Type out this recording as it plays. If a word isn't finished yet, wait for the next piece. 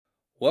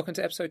Welcome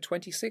to episode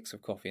 26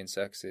 of Coffee and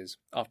Circuses.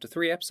 After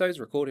 3 episodes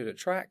recorded at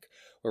Track,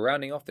 we're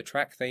rounding off the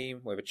Track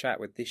theme with a chat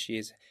with this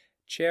year's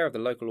chair of the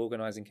local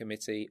organising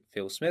committee,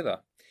 Phil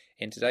Smither.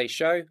 In today's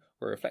show,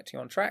 we're reflecting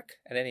on Track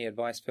and any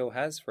advice Phil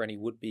has for any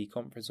would-be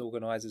conference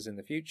organisers in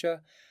the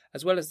future,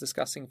 as well as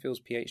discussing Phil's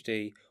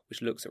PhD,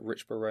 which looks at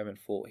Richborough Roman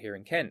Fort here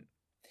in Kent.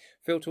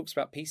 Phil talks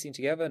about piecing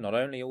together not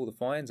only all the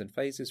finds and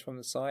phases from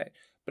the site,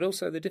 but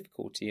also the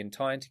difficulty in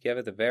tying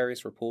together the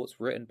various reports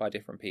written by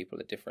different people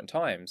at different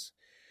times.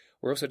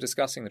 We're also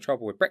discussing the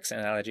trouble with Brexit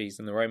analogies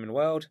in the Roman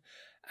world,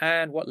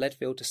 and what led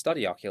Phil to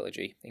study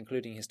archaeology,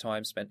 including his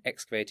time spent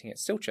excavating at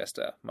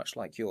Silchester, much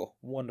like your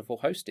wonderful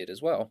host did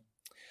as well.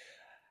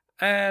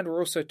 And we're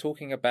also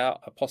talking about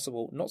a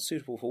possible not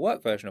suitable for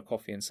work version of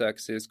Coffee and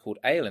Circuses called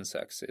Ale and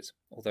Circuses.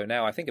 Although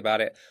now I think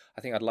about it,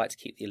 I think I'd like to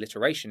keep the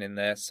alliteration in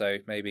there, so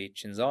maybe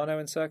Cinzano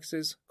and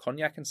Circuses,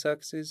 Cognac and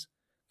Circuses,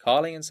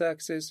 Carling and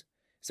Circuses.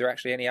 Is there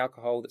actually any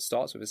alcohol that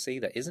starts with a C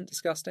that isn't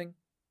disgusting?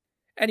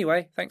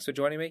 Anyway, thanks for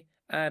joining me,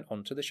 and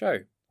on to the show.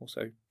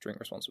 Also, drink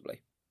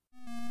responsibly.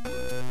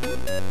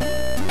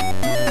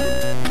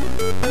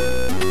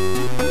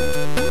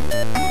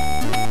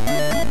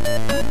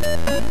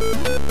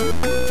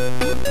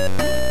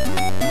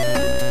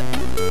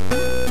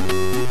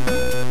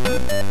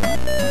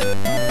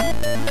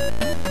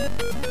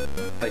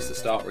 Place to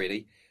start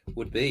really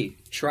would be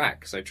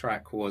Track. So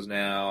Track was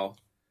now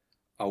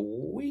a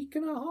week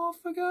and a half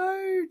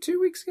ago,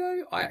 2 weeks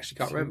ago. I actually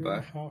can't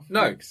remember.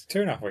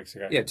 2.5 weeks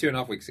ago. Yeah,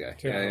 2.5 weeks ago.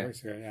 2.5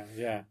 weeks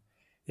ago.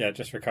 Yeah.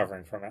 Just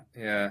recovering from it.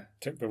 Yeah.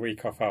 Took the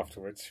week off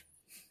afterwards.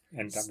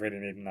 Ended up really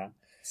needing that.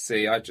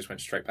 See, I just went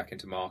straight back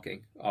into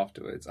marking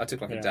afterwards. I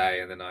took a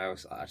day, and then I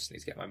just need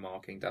to get my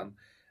marking done.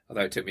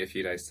 Although it took me a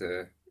few days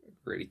to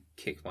really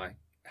kick my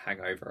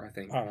hangover, I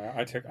think. Oh,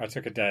 I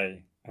took a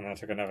day, and I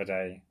took another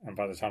day, and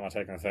by the time I'd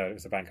taken the third, it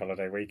was the bank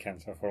holiday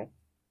weekend. So I thought,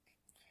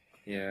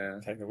 yeah,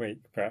 take the week.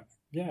 But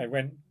yeah, it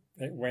went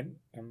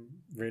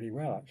really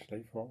well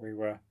actually for what we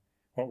were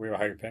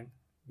hoping.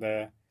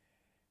 The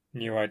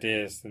new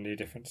ideas, the new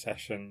different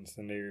sessions,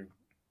 the new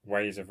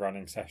ways of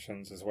running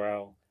sessions as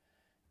well.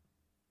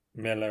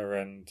 Miller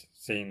and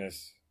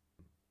Zena's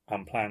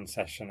unplanned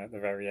session at the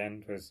very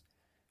end was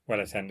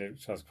well attended,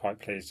 which I was quite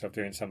pleased of,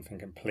 doing something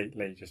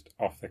completely just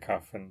off the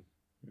cuff and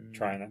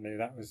trying that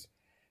new. I was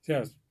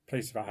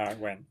pleased about how it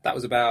went. That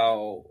was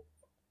about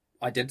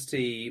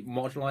identity,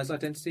 marginalised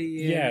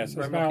identity. Yeah, so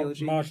it's about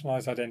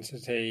marginalised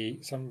identity,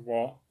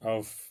 somewhat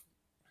of,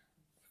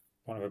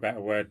 one of a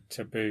better word,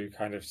 taboo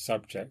kind of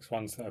subjects,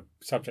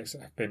 subjects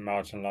that have been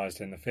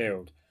marginalised in the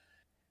field.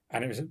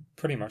 And it was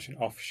pretty much an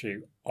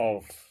offshoot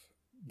of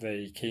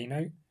the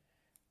keynote,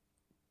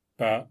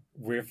 but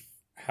with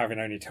having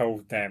only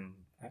told them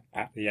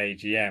at the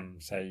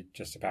AGM, say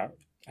just about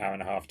hour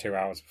and a half, 2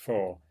 hours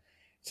before,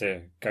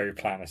 to go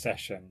plan a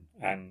session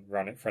and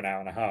run it for an hour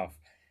and a half,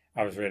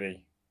 I was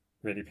really,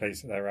 really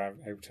pleased that they were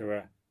able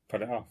to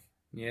pull it off.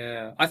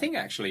 Yeah, I think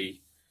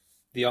actually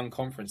the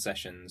unconference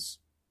sessions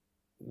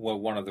were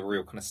one of the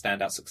real kind of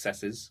standout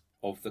successes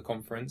of the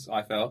conference.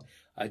 I felt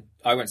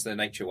I went to the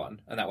nature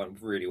one, and that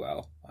went really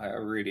well. I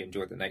really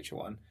enjoyed the nature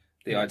one.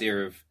 The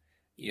idea of,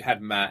 you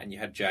had Matt and you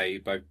had Jay,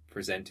 both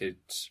presented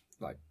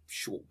like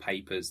short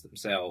papers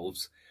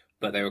themselves,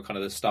 but they were kind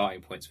of the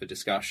starting points for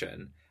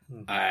discussion.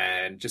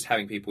 And just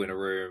having people in a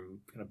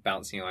room kind of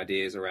bouncing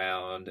ideas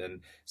around,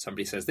 and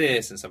somebody says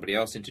this and somebody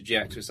else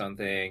interjects with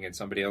something and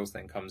somebody else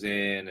then comes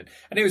in,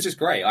 and it was just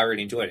great. I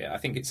really enjoyed it. I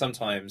think it's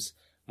sometimes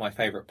my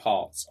favourite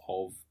parts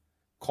of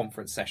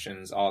conference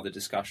sessions are the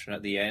discussion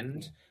at the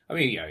end. I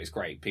mean, it's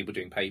great, people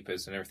doing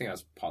papers and everything.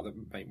 That's one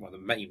of the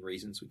main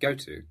reasons we go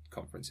to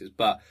conferences.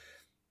 But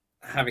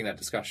having that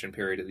discussion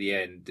period at the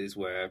end is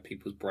where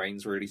people's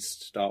brains really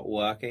start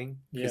working.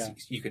 Yeah,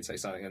 you could say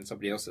something and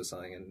somebody else says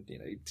something, and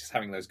just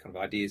having those kind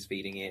of ideas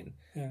feeding in.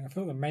 Yeah, I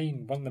feel one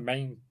of the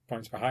main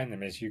points behind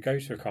them is you go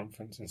to a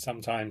conference and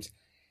sometimes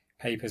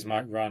papers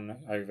might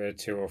run over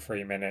 2 or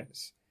 3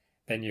 minutes.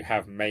 Then you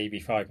have maybe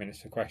 5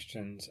 minutes for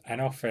questions,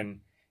 and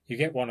often you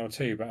get 1 or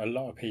 2, but a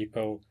lot of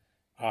people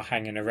are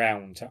hanging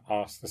around to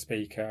ask the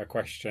speaker a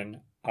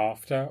question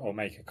after, or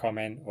make a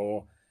comment,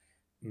 or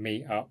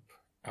meet up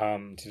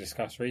to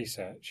discuss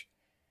research.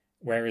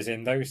 Whereas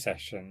in those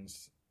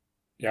sessions,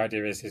 the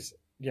idea is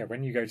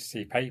when you go to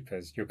see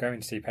papers, you're going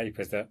to see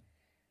papers that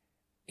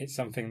it's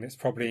something that's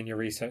probably in your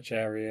research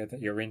area that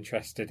you're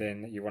interested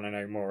in, that you want to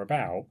know more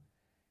about,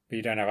 but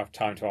you don't have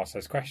time to ask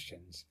those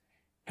questions.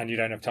 And you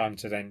don't have time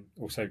to then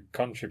also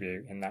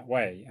contribute in that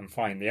way and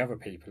find the other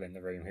people in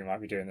the room who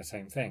might be doing the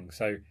same thing.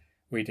 So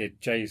we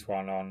did Jay's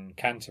one on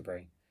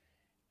Canterbury,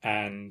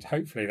 and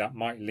hopefully that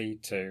might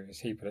lead to, as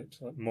he put it,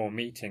 more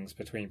meetings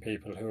between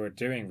people who are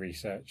doing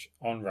research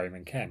on Rome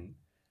and Kent,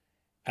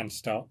 and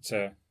start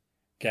to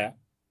get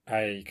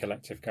a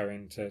collective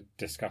going to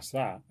discuss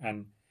that.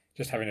 And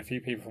just having a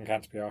few people from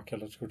Canterbury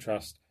Archaeological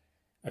Trust,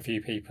 a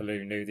few people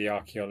who knew the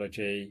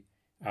archaeology,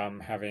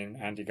 having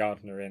Andy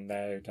Gardner in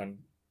there who'd done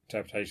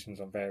interpretations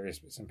on various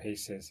bits and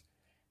pieces,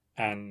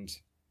 and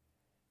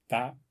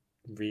that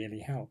really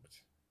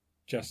helped.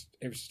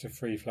 It was just a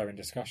free-flowing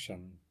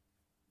discussion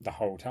the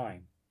whole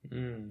time.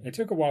 Mm. It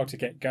took a while to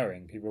get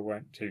going. People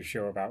weren't too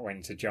sure about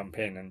when to jump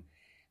in and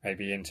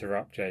maybe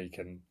interrupt Jake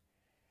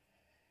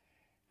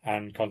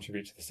and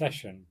contribute to the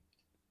session.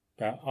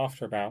 But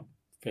after about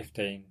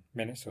 15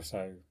 minutes or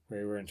so,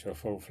 we were into a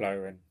full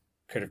flow and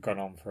could have gone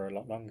on for a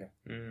lot longer.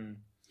 Mm.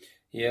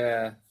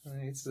 Yeah,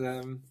 it's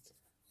I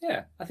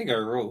think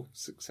overall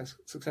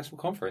successful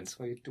conference.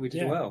 We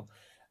did well.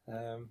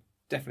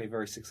 Definitely a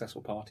very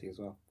successful party as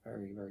well.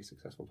 Very, very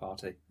successful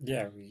party.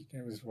 Yeah,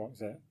 it was, what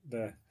was it?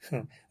 The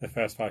the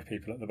first 5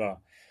 people at the bar,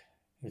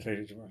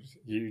 included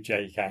you,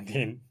 Jake,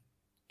 and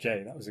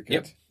Jay. That was a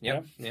good.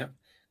 Yep.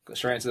 Got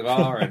straight into the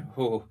bar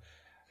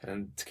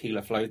and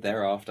tequila flowed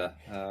thereafter.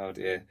 Oh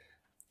dear.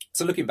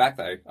 So looking back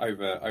though,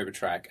 over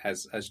track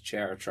as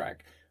chair of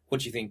track,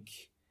 what do you think?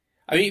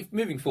 I mean,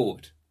 moving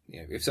forward,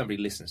 if somebody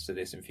listens to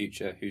this in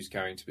future who's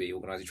going to be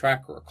organising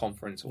track or a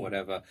conference or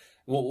whatever,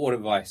 what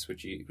advice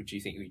would you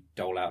think you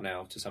dole out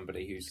now to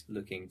somebody who's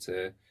looking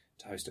to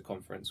host a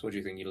conference? What do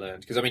you think you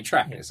learned? Because I mean,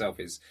 track in itself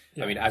is,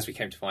 I mean, as we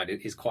came to find,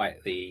 it is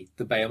quite the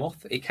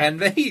behemoth. It can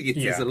be.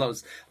 There's a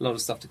lot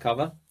of stuff to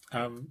cover.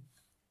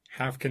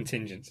 Have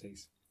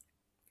contingencies.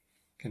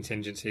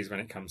 Contingencies when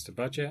it comes to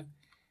budget.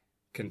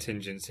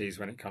 Contingencies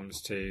when it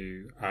comes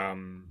to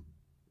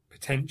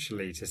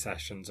potentially to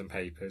sessions and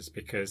papers,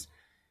 because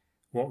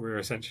what we're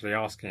essentially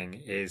asking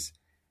is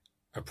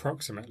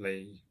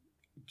approximately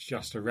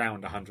just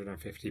around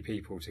 150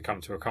 people to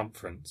come to a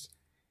conference,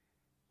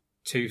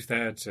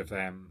 2/3 of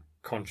them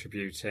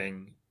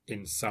contributing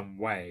in some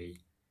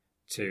way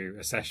to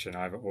a session,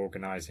 either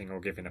organising or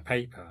giving a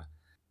paper.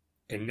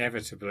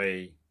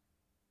 Inevitably,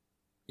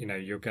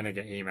 you're going to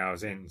get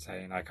emails in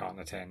saying, I can't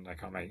attend, I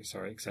can't make it,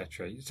 sorry,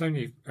 etc. It's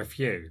only a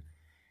few,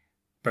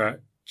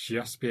 but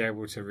just be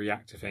able to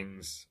react to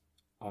things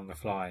on the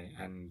fly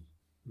and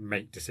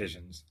make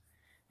decisions,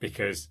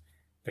 because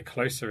the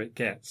closer it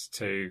gets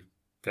to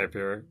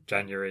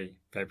January,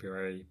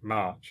 February,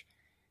 March,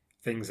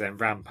 things then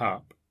ramp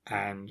up,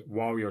 and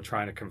while you're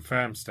trying to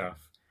confirm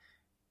stuff,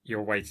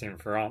 you're waiting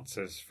for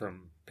answers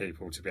from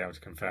people to be able to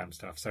confirm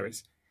stuff. So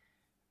it's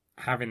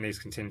having these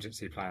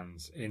contingency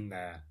plans in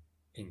there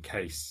in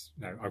case,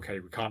 okay,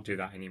 we can't do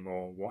that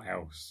anymore, what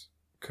else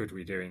could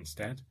we do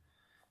instead?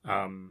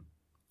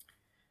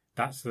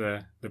 That's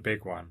the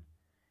big one.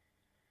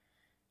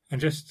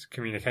 And just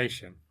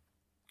communication.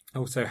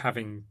 Also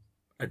having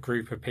a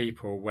group of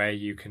people where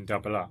you can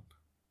double up.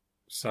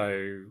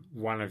 So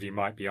one of you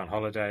might be on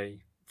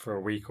holiday for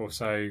a week or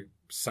so.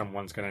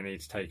 Someone's going to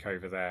need to take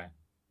over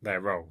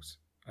their roles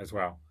as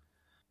well.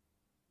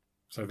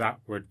 So that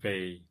would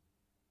be,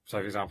 so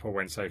for example,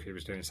 when Sophie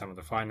was doing some of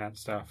the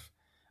finance stuff,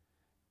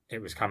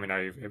 it was coming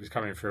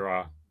through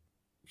our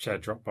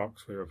shared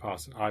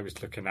Dropbox. I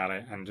was looking at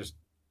it and just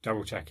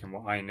double checking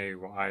what I knew,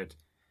 what I'd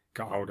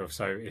got hold of.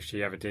 So if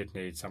she ever did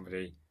need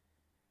somebody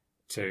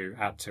to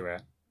add to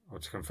it or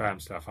to confirm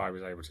stuff, I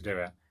was able to do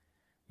it.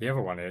 The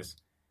other one is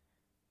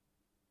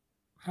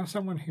have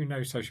someone who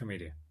knows social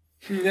media.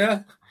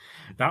 Yeah.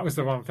 That was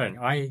the one thing.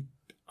 I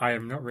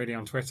am not really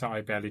on Twitter.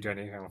 I barely do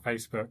anything on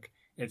Facebook.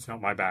 It's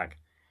not my bag.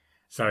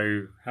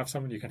 So have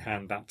someone you can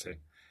hand that to,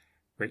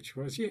 which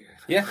was you.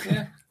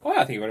 Yeah. Well,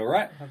 I think it went all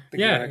right.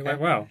 It went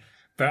well.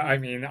 But I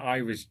mean,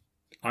 I would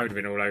have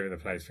been all over the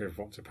place with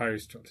what to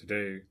post, what to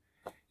do,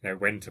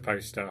 when to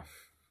post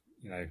stuff.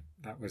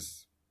 That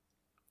was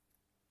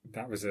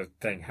a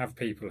thing. Have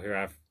people who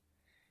have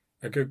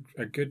a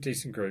good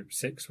decent group.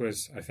 6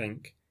 was, I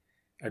think,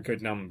 a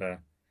good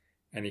number.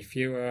 Any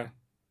fewer,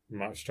 you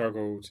might have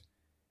struggled.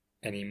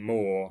 Any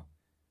more,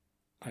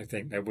 I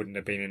think there wouldn't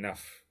have been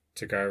enough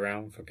to go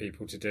around for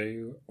people to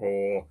do,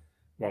 or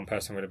one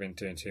person would have been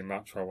doing too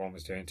much while one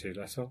was doing too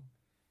little.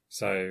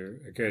 So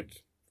a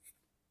good,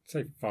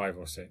 say 5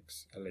 or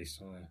 6 at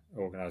least on the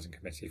organising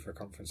committee for a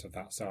conference of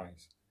that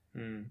size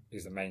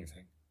is the main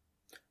thing.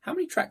 How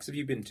many tracks have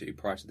you been to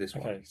prior to this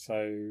one? Okay,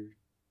 so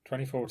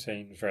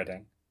 2014 was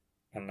Reading,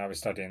 and I was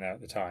studying there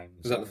at the time.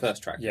 Was that the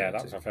first track? Yeah,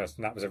 that was my first,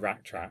 and that was a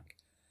rack track.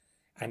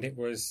 And it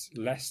was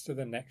Leicester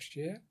the next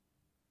year?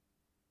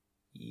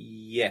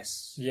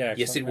 Yes. Yeah.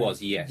 Yes, it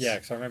was, yes. Yeah,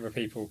 because I remember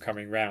people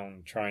coming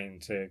round trying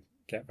to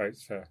get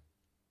votes for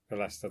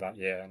Leicester that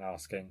year and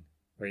asking,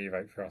 will you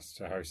vote for us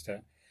to host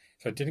it?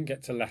 So I didn't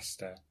get to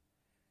Leicester,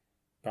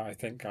 but I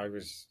think I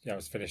was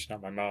finishing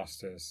up my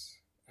Masters.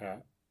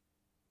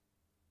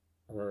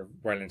 We're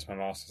well into my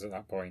Masters at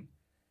that point.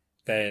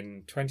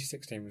 Then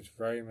 2016 was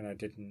Rome, and I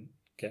didn't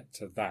get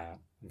to that,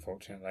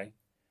 unfortunately.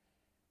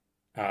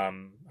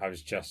 I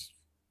was just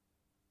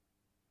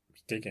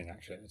digging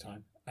actually at the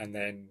time. And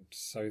then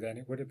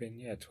it would have been,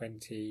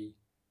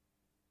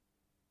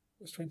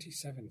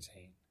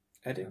 2017.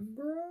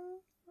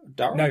 Edinburgh?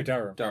 Durham? No,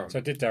 Durham. So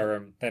I did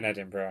Durham, then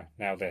Edinburgh,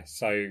 now this.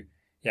 So,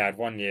 I had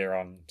 1 year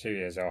on, 2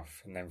 years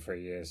off, and then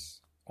 3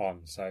 years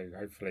on. So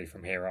hopefully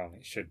from here on,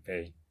 it should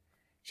be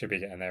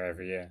getting there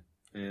every year.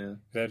 Yeah.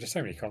 There are just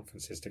so many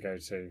conferences to go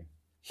to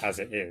as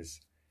it is.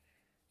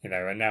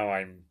 And now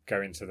I'm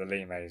going to the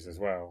Limes as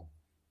well.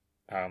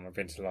 I've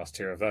been to the last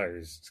two of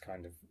those. It's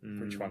kind of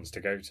which ones to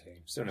go to.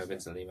 Still no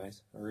Vincent Lee,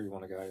 mate. I really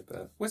want to go,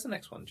 but where's the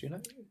next one? Do you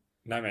know?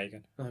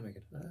 Nijmegen.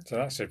 Nijmegen. So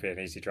that should be an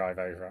easy drive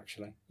over,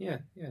 actually. Yeah.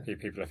 A few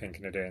people are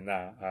thinking of doing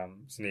that.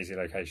 It's an easy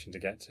location to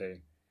get to.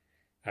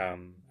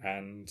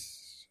 And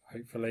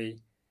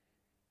hopefully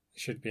it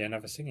should be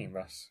another singing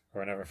bus,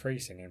 or another free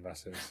singing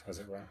buses, as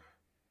it were.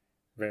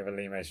 A bit of a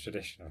Lime's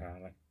tradition,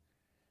 apparently.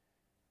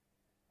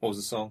 What was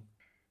the song?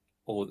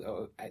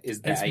 Or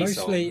is there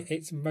song?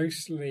 It's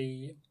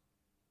mostly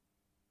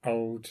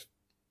old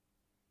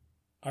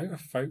either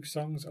folk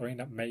songs or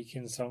end up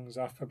making songs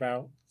up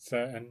about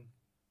certain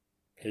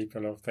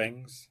people or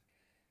things.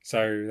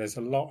 So there's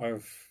a lot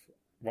of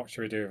What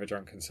Shall We Do with a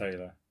Drunken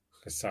Sailor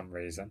for some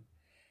reason.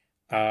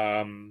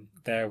 There's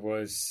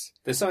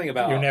something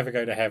about You'll Never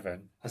Go to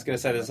Heaven. I was going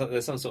to say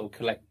there's some sort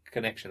of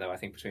connection though, I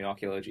think, between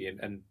archaeology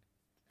and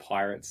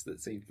pirates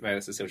that seem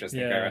that's still just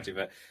thing going around to,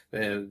 but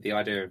the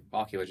idea of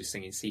archaeologists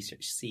singing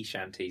sea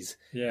shanties,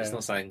 it's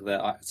not something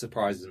that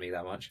surprises me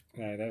that much.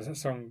 Yeah, there's a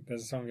song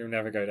You'll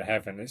Never Go to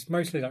Heaven. It's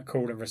mostly like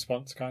call and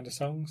response kind of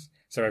songs,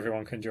 so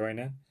everyone can join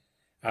in.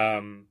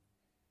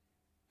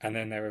 And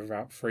then there were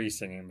about 3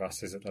 singing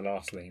buses at the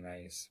last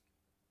Limes,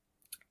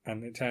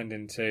 and it turned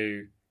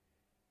into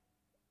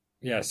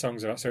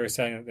songs about. So we were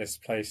staying at this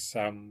place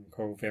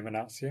called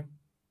Viminatium,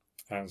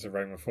 and there's a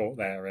Roman fort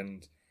there,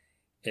 and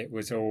it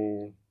was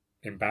all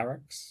in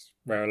barracks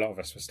where a lot of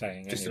us were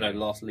staying. Just to know,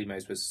 last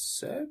Limes was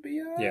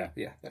Serbia?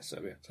 Yeah, that's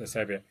Serbia. So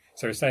Serbia.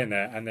 So we're staying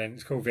there, and then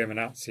it's called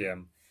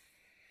Viminatium.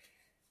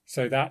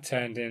 So that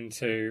turned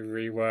into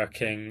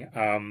reworking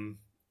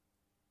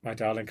My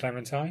Darling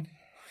Clementine.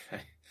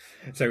 Okay.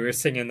 So we were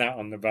singing that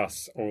on the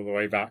bus all the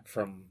way back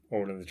from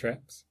all of the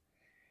trips.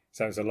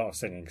 So it was a lot of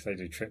singing because they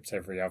do trips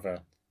every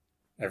other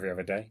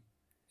day.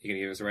 You're going to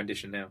give us a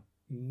rendition now?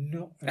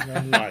 Not in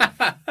real life.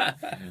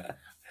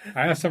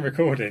 I have some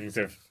recordings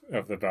of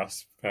the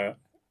bus, but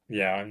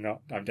I'm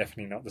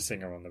definitely not the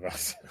singer on the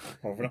bus.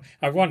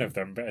 I'm one of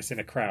them, but it's in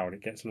a crowd.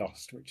 It gets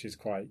lost, which is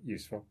quite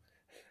useful.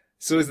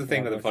 So is the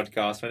thing with the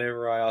podcast.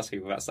 Whenever I ask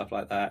people about stuff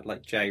like that,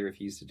 like Jay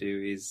refused to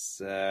do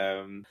his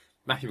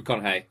Matthew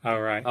McConaughey. Oh,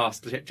 right.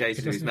 Asked Jay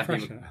to do his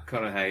Matthew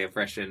McConaughey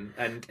impression.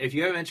 And if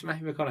you ever mention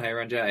Matthew McConaughey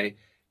around Jay,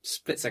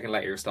 split second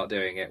later he'll start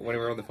doing it. When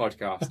we're on the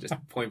podcast, just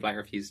point blank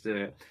refused to do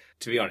it.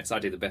 To be honest, I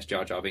do the best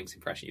Jar Jar Binks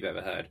impression you've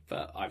ever heard,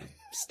 but I've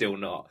still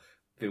not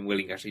been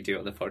willing to actually do it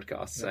on the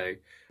podcast. So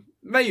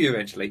maybe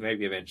eventually,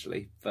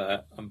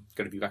 but I'm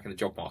going to be back in the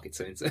job market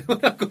soon. So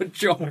when I've got a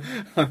job,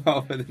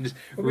 rather than just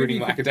ruining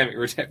my academic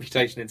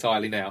reputation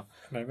entirely now.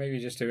 No, maybe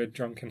just do a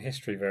drunken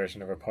history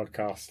version of a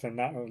podcast, and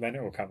then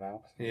it will come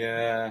out.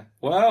 Yeah.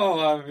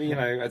 Well,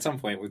 at some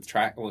point with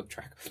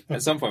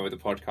at some point with the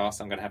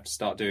podcast, I'm going to have to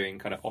start doing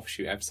kind of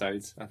offshoot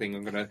episodes. I think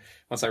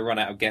once I run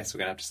out of guests, we're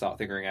going to have to start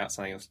figuring out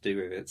something else to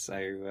do with it.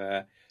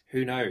 So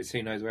who knows?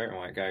 Who knows where it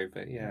might go?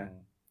 But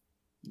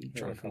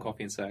drunk from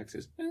Coffee and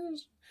Circuses.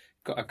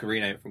 Got a career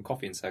name from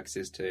Coffee and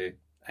Circuses to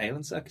Ale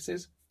and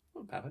Circuses.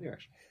 Not a bad idea,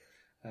 actually.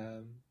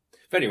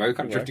 But anyway, we're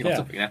kind of drifting off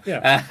topic now.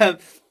 Yeah.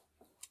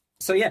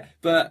 So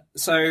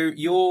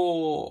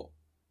you're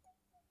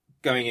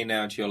going in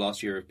now into your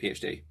last year of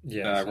PhD.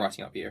 Yeah.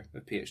 Writing up year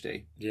of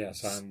PhD. Yeah,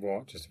 so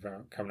I'm just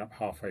about coming up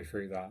halfway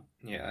through that.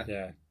 Yeah.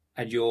 Yeah.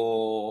 And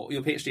your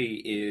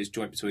PhD is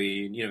joint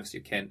between University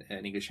of Kent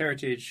and English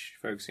Heritage,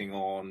 focusing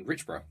on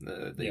Richborough,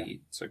 the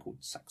so-called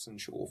Saxon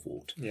Shore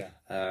Fort. Yeah.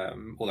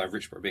 Although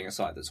Richborough being a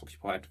site that's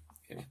occupied,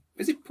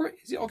 is it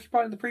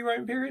occupied in the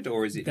pre-Roman period,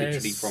 or is it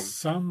literally from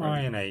some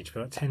Iron Age?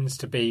 But that tends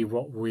to be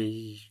what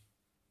we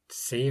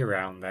see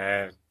around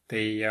there.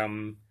 The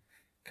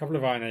couple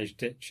of Iron Age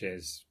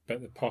ditches, but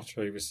the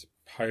pottery was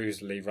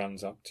supposedly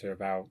runs up to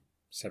about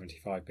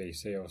 75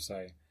 BC or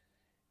so.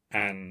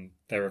 And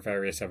there are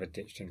various other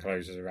ditched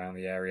enclosures around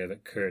the area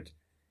that could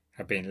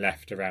have been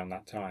left around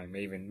that time,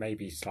 even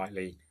maybe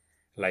slightly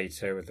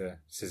later with the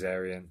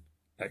Caesarean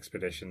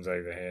expeditions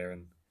over here.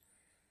 And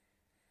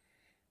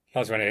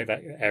that's when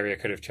that area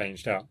could have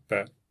changed up.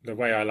 But the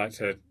way I like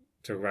to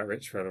talk about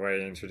Richborough, the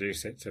way I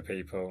introduce it to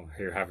people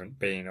who haven't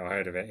been or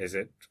heard of it, is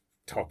it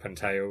top and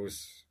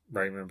tails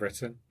Roman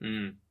Britain.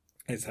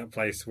 It's that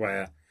place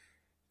where,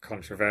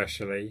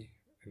 controversially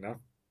enough,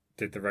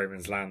 did the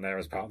Romans land there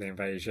as part of the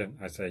invasion?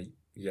 I'd say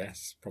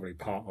yes, probably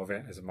part of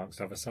it, as amongst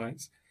other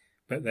sites.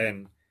 But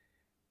then,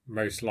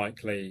 most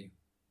likely,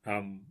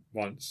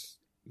 once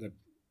the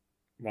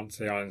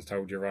island's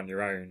told you're on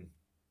your own,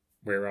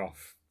 we're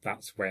off.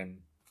 That's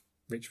when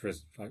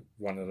Richborough's like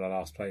one of the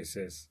last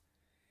places,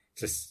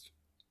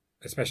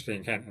 especially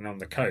in Kent and on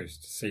the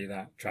coast, to see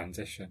that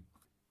transition.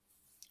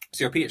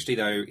 So your PhD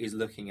though is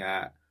looking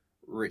at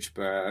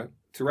Richborough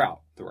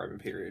throughout the Roman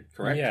period,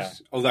 correct? Yeah.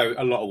 Although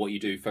a lot of what you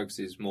do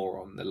focuses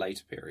more on the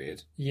later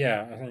period.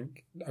 Yeah, I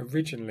think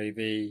originally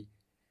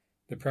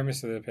the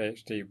premise of the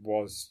PhD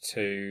was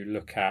to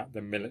look at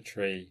the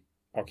military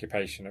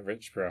occupation at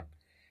Richborough.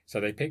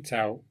 So they picked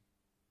out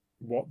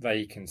what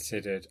they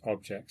considered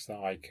objects that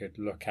I could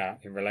look at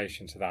in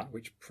relation to that,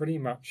 which pretty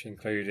much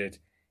included,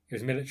 it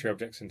was military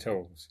objects and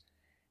tools.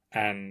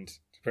 And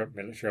put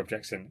military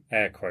objects in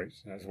air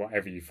quotes. That's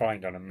whatever you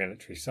find on a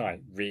military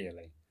site,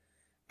 really.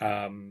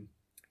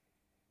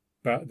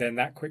 But then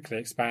that quickly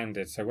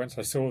expanded. So once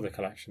I saw the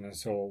collection and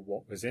saw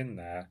what was in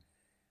there,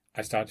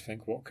 I started to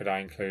think, what could I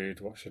include?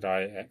 What should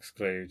I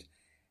exclude?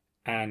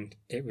 And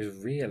it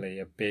was really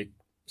a big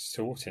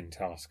sorting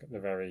task at the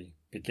very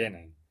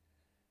beginning.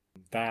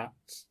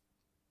 That's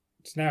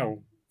now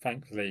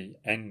thankfully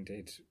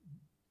ended.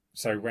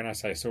 So when I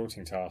say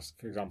sorting task,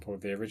 for example,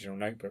 the original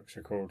notebooks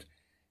are called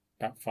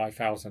about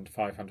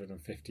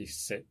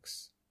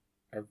 5,556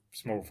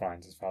 small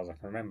finds, as far as I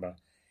can remember.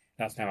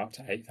 That's now up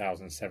to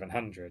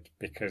 8,700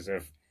 because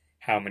of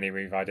how many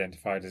we've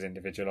identified as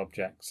individual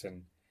objects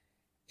and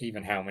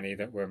even how many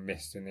that were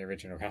missed in the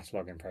original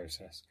cataloguing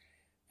process.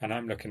 And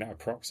I'm looking at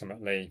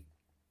approximately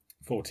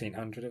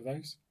 1,400 of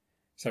those.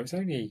 So it's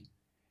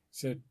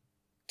a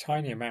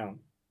tiny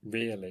amount,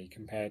 really,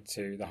 compared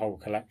to the whole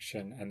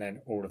collection and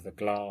then all of the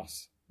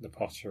glass, the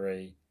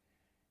pottery,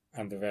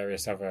 and the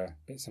various other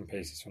bits and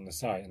pieces from the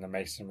site and the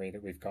masonry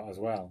that we've got as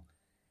well.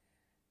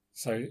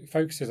 So it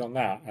focuses on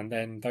that, and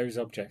then those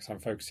objects I'm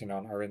focusing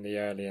on are in the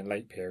early and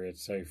late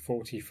periods, so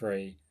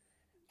 43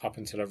 up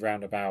until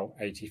around about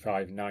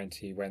 85,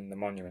 90 when the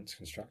monument's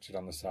constructed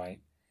on the site.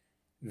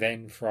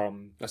 Then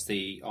from... That's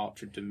the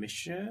Arch of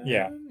Domitian?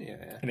 Yeah.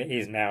 Yeah. And it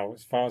is now,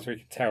 as far as we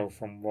can tell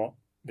from what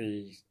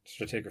the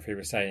stratigraphy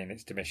was saying,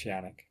 it's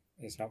Domitianic.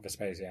 It's not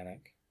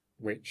Vespasianic,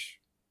 which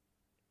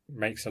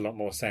makes a lot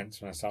more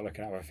sense when I start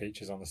looking at other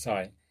features on the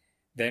site.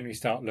 Then we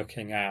start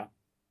looking at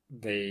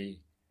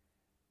the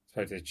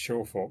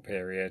Shawfort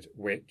period,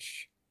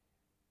 which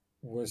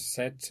was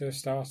said to have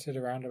started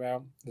around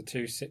about the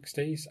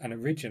 260s. And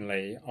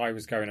originally I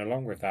was going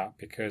along with that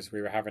because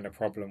we were having a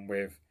problem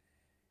with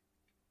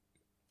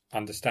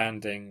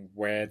understanding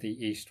where the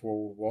east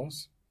wall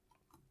was,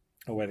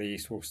 or where the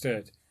east wall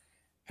stood.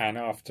 And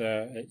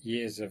after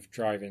years of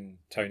driving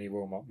Tony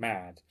Wilmot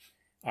mad,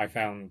 I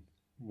found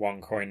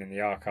one coin in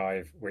the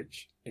archive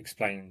which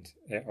explained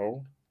it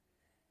all.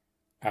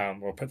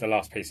 Or put the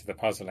last piece of the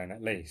puzzle in,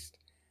 at least.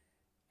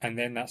 And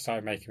then that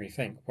started making me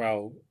think,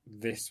 well,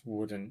 this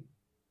wouldn't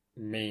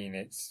mean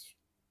it's,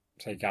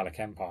 say, Gallic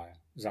Empire,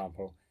 for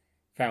example.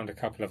 Found a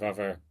couple of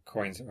other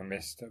coins that were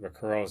missed that were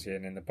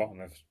Corosian in the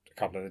bottom of a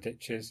couple of the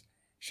ditches,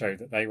 showed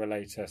that they were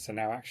later. So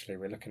now actually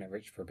we're looking at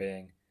Richborough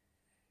being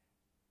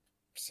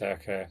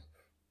circa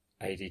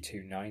AD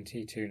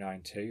 290,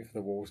 292 for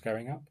the walls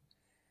going up.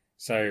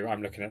 So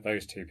I'm looking at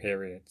those two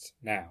periods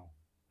now.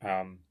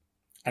 And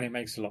it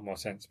makes a lot more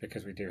sense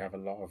because we do have a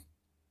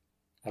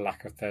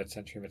lack of 3rd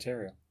century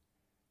material.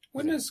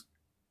 When does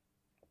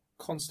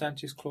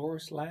Constantius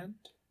Chlorus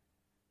land?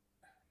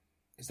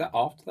 Is that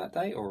after that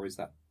date, or is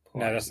that...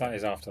 No, that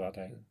is after that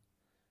date.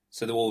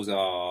 So the walls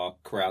are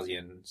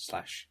Corosian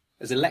 /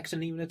 Is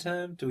Electon even a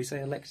term? Do we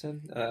say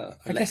Electon? I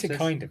guess it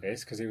kind of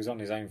is, because he was on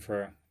his own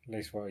for at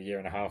least, a year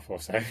and a half or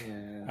so.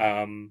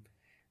 Yeah.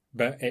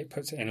 But it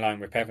puts it in line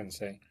with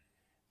Pevensey.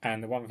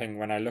 And the one thing,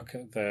 when I look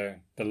at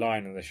the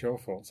line of the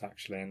Shawforts,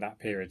 actually, in that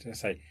period,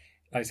 like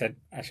I said,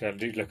 actually, I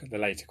do look at the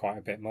later quite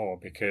a bit more,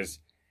 because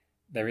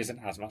there isn't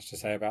as much to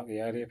say about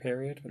the earlier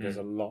period, but there's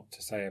a lot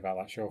to say about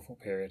that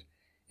Shawfort period.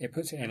 It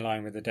puts it in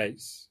line with the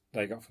dates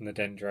they got from the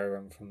Dendro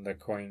and from the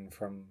coin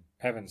from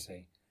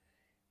Pevensey.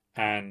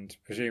 And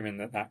presuming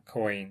that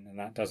coin, and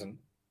that doesn't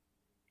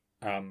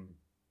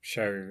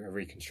show a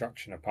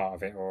reconstruction of part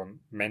of it or a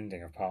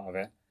mending of part of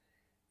it,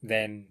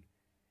 then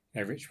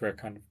Richborough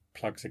kind of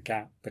plugs a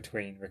gap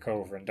between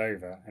Reculver and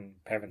Dover, and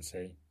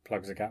Pevensey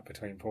plugs a gap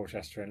between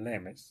Porchester and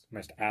Lymm. It's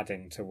almost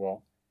adding to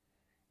what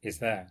is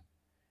there.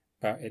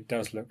 But it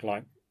does look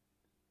like,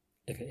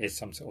 if it is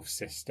some sort of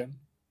system,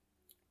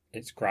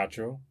 it's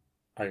gradual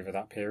over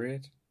that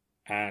period,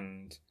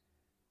 and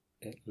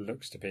it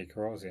looks to be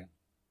Corosian.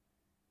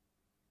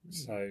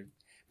 So,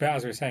 but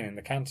as we were saying in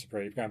the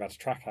Canterbury, going back to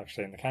track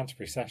actually, in the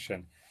Canterbury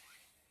session,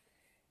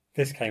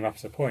 this came up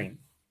as a point,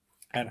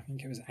 and I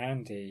think it was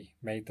Andy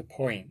made the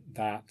point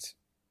that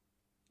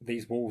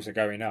these walls are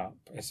going up,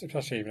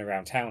 especially even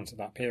around towns at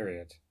that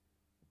period.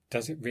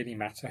 Does it really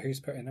matter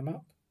who's putting them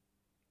up?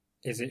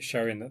 Is it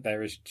showing that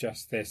there is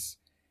just this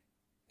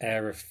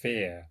air of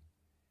fear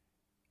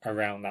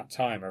around that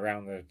time,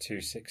 around the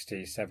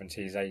 260s,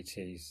 70s,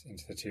 80s,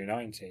 into the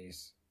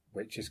 290s,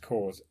 which is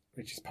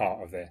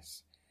part of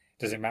this?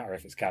 Does it matter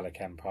if it's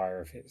Gallic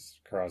Empire, if it's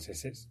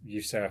Carausius, it's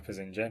usurpers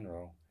in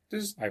general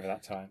over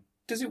that time?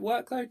 Does it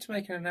work, though, to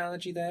make an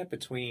analogy there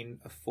between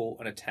a fort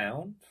and a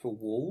town for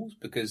walls?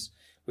 Because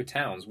with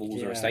towns,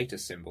 walls are a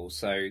status symbol,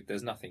 so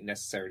there's nothing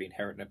necessarily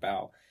inherent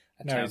about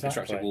a town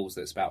constructing walls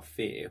that's about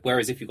fear.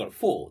 Whereas if you've got a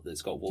fort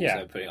that's got walls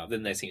they're putting up,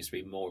 then there seems to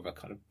be more of a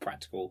kind of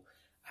practical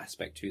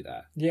aspect to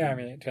that. Yeah, I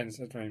mean, it depends.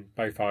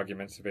 Both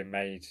arguments have been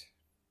made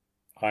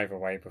either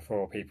way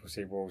before. People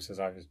see walls as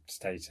either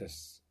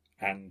status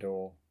and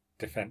or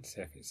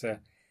defensive. It's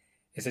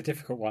a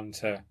difficult one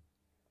to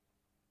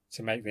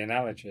make the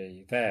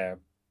analogy there,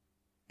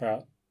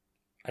 but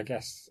I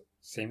guess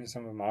seeing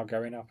some of them are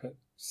going up at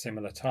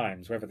similar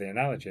times. Whether the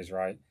analogy is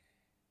right,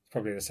 it's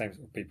probably the same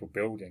sort of people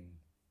building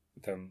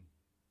them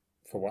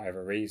for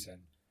whatever reason.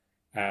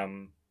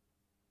 We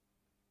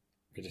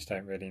just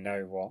don't really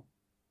know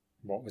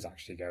what was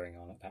actually going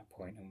on at that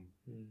point.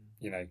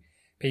 And,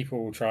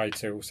 people try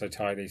to also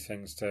tie these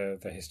things to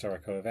the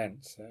historical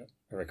events that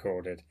are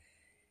recorded.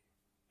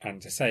 And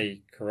to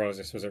say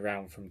Korosis was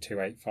around from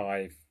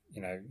 285,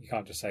 you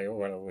can't just say,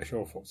 all the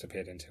shore forts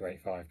appeared in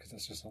 285, because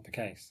that's just not the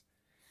case.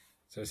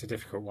 So it's a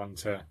difficult one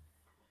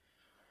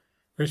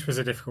which was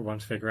a difficult one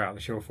to figure out.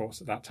 The shore forts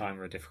at that time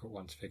were a difficult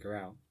one to figure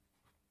out.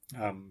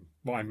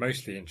 What I'm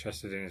mostly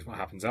interested in is what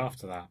happens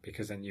after that,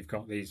 because then you've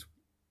got these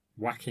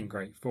whacking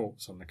great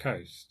forts on the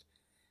coast,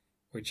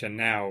 which are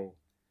now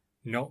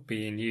not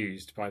being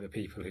used by the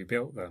people who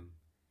built them,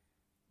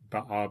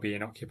 but are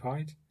being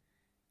occupied.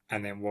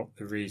 And then what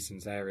the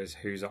reasons there is,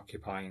 who's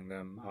occupying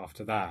them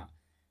after that,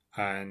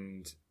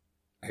 and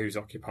who's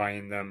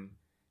occupying them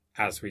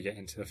as we get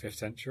into the 5th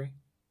century.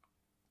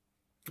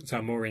 So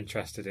I'm more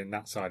interested in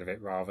that side of it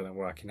rather than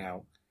working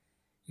out,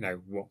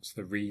 what's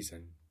the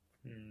reason.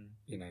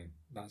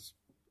 That's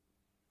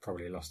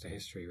probably lost to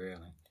history,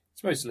 really.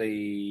 It's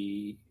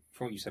mostly,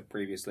 from what you said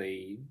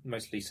previously,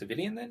 mostly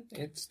civilian then,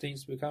 it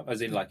seems to become?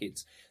 As in,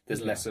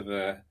 there's less of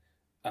a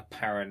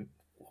apparent,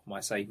 what might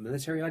I say,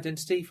 military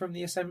identity from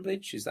the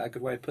assemblage? Is that a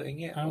good way of putting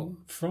it?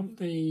 From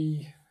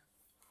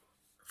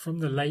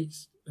the late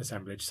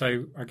assemblage,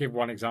 so I'll give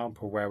one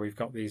example where we've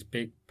got these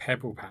big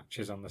pebble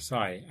patches on the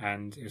site,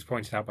 and it was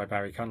pointed out by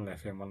Barry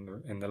Cunliffe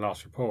in the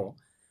last report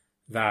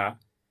that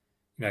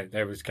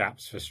there was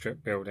gaps for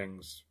strip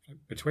buildings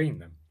between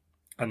them,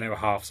 and there were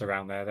halves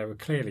around there. There were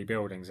clearly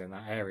buildings in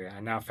that area,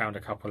 and now found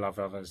a couple of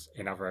others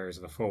in other areas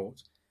of the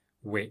fort,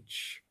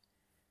 which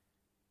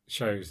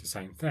shows the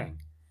same thing.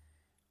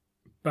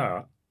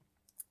 But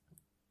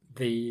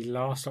the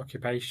last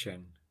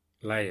occupation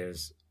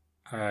layers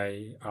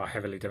are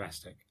heavily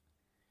domestic.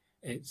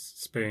 It's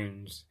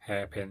spoons,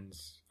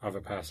 hairpins, other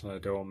personal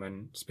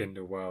adornment,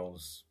 spindle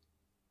whorls,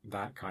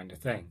 that kind of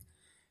thing.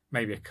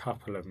 Maybe a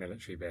couple of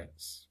military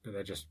bits, but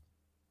they're just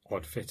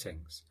odd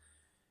fittings.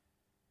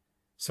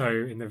 So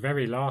in the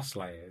very last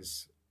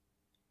layers,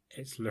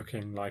 it's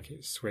looking like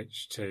it's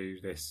switched to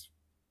this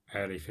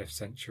early 5th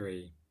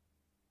century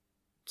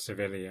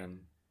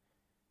civilian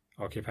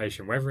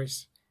occupation. Whether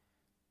it's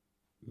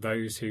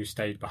those who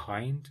stayed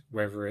behind,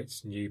 whether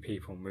it's new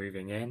people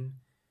moving in,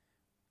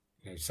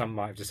 some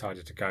might have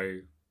decided to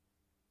go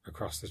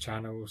across the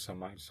channel, some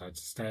might have decided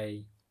to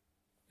stay.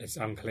 It's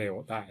unclear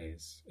what that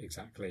is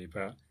exactly,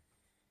 but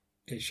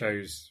it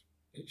shows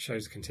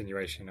a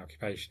continuation in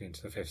occupation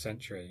into the 5th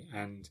century.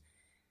 And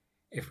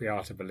if we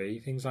are to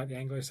believe things like the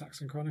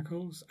Anglo-Saxon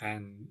Chronicles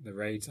and the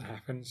raids that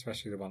happen,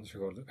 especially the ones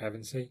recorded at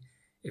Pevensey,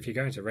 if you're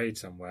going to raid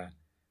somewhere,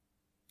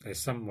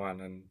 there's someone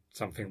and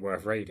something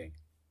worth raiding.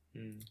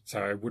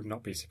 So I would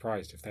not be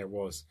surprised if there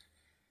was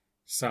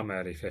some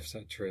early 5th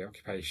century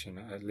occupation,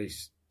 at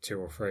least 2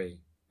 or 3,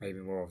 maybe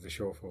more of the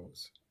shore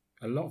forts.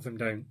 A lot of them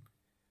don't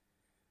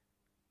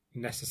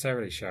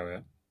necessarily show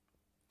it,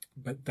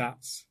 but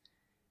that's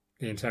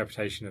the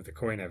interpretation of the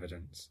coin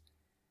evidence.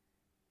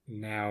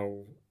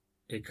 Now,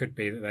 it could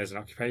be that there's an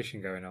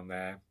occupation going on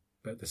there,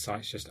 but the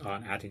sites just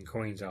aren't adding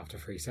coins after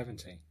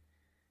 370.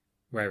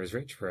 Whereas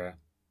Richborough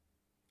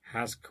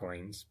has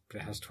coins,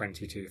 but it has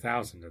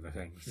 22,000 of the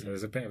things. So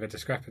there's a bit of a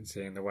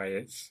discrepancy in the way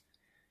it's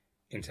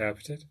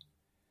interpreted.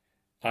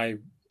 I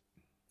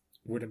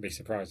wouldn't be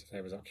surprised if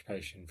there was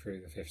occupation through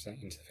into the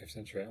 5th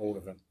century, all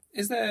of them.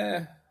 Is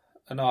there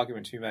an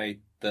argument to be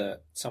made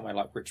that somewhere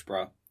like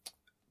Richborough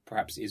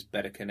perhaps is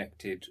better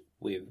connected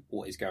with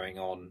what is going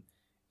on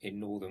in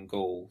northern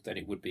Gaul than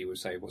it would be with,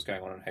 say, what's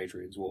going on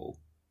Hadrian's Wall?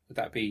 Would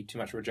that be too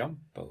much of a jump?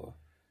 Or?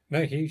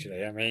 No,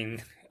 hugely. I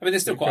mean,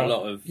 there's still quite a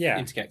lot of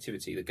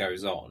interconnectivity that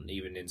goes on,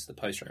 even into the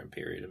post-Roman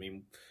period. I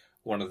mean,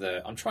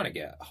 I'm trying to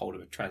get a hold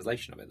of a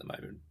translation of it at the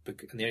moment,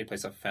 and the only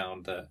place I've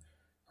found that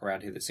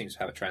around here that seems to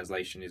have a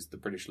translation is the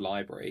British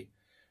Library.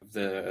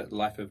 The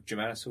life of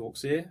Germanus of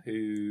Auxerre,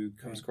 who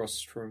comes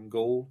across from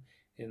Gaul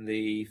in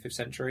the 5th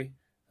century,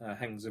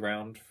 hangs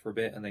around for a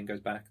bit and then goes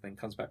back, and then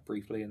comes back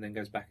briefly and then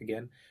goes back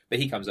again. But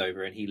he comes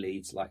over and he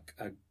leads like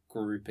a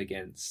group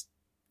against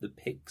the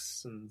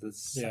Picts and the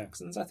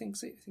Saxons, I think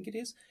it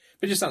is.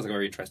 But it just sounds like a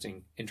very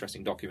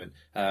interesting document.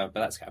 But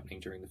that's happening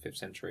during the 5th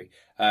century.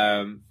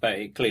 But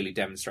it clearly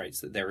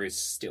demonstrates that there is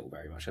still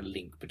very much a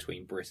link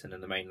between Britain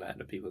and the mainland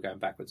of people going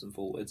backwards and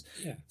forwards.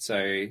 Yeah.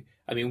 So,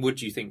 I mean,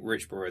 would you think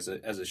Richborough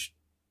as a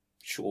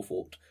shore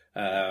fort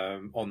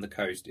on the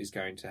coast is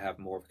going to have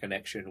more of a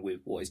connection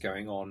with what is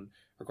going on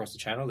across the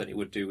channel than it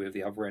would do with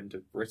the other end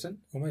of Britain?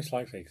 Well, most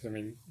likely, because, I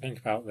mean, think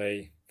about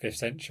the 5th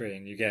century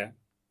and you get,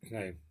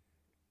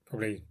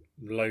 probably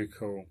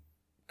local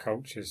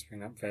cultures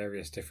bring up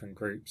various different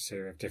groups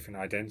who have different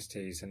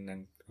identities, and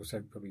then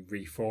also probably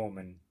reform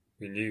and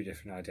renew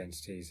different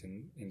identities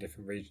in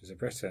different regions of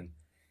Britain.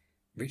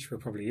 Richborough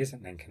probably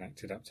isn't then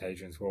connected up to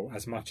Hadrian's Wall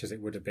as much as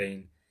it would have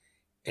been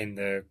in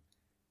the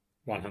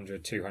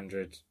 100,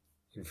 200,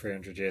 and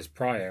 300 years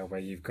prior, where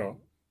you've got,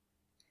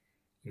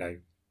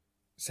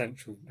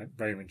 central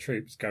Roman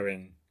troops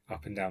going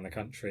up and down the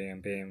country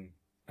and being,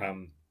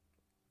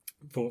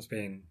 forts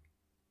being,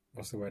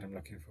 what's the word I'm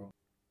looking for?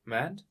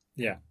 Manned?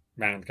 Yeah,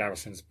 manned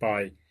garrisons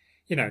by,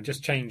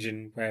 just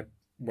changing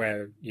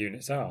where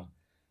units are.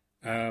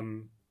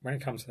 When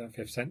it comes to that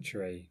 5th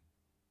century,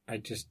 I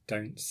just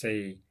don't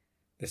see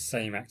the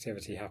same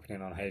activity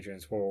happening on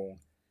Hadrian's Wall.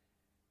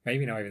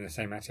 Maybe not even the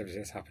same activity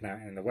that's happening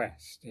out in the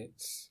West.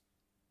 It's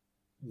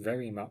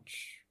very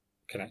much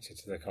connected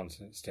to the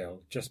continent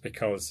still, just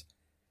because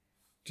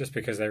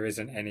there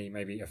isn't any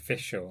maybe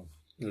official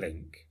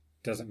link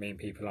doesn't mean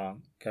people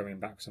aren't going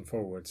backwards and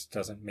forwards,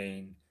 doesn't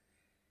mean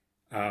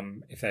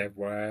if there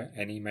were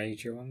any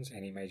major ones,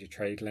 any major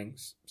trade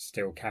links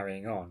still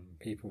carrying on,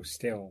 people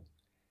still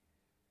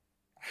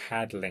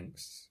had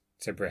links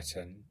to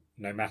Britain,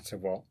 no matter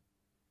what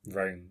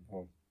Rome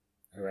or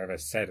whoever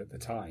said at the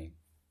time.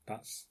 I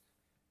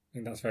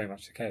think that's very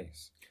much the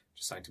case.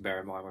 Just something to bear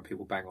in mind when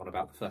people bang on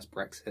about the first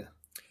Brexit.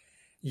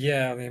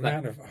 Yeah, the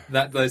amount of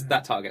that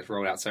title gets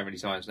rolled out so many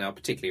times now,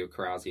 particularly with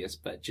Carausius,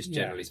 but just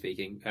generally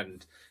speaking,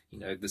 and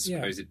the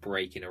supposed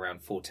break in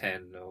around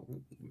 410 or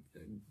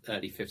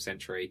early 5th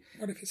century.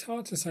 Well, if it's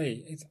hard to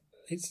say,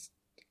 it's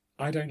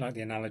I don't like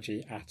the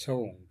analogy at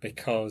all,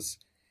 because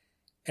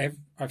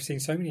I've seen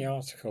so many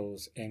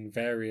articles in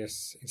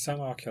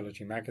some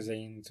archaeology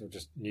magazines or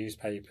just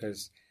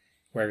newspapers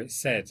where it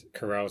said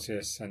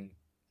Carausius and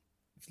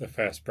the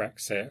first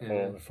Brexit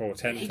or the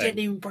 410 He didn't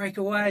even break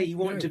away. He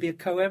wanted to be a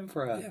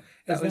co-emperor.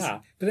 Yeah,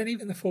 that. But then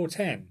even the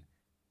 410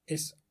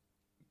 is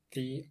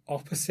the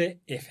opposite,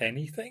 if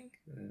anything.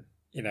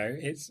 Yeah.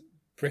 It's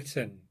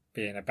Britain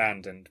being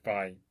abandoned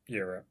by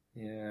Europe.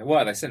 Yeah.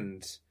 Well, they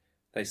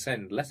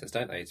send letters,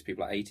 don't they, to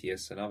people like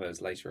Aetius and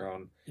others later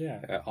on.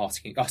 Yeah.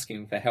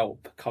 Asking for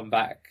help, come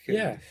back.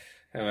 Yeah.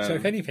 So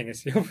if anything,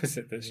 it's the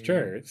opposite that's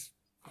true.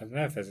 I don't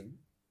know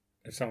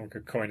if someone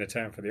could coin a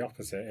term for the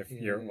opposite, if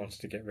Europe wants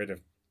to get rid of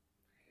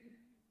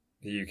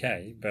the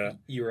UK, but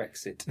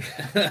Eurexit.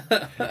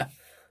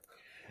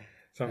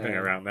 Something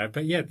around there.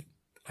 But yeah,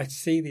 I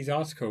see these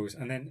articles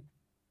and then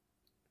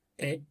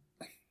it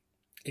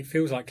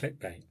feels like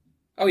clickbait.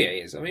 Oh yeah,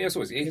 it is. I mean, that's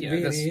always it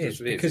really is,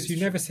 because you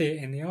never see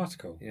it in the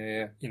article.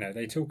 Yeah.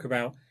 They just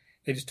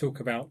talk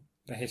about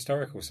the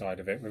historical side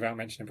of it without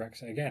mentioning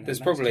Brexit again. There's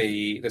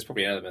probably an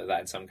element of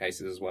that in some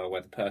cases as well,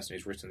 where the person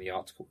who's written the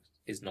article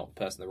is not the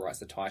person that writes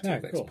the title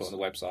that's put on the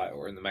website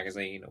or in the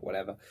magazine or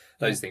whatever.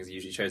 Those things are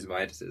usually chosen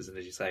by editors, and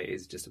as you say,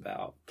 it's just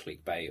about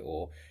clickbait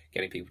or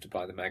getting people to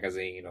buy the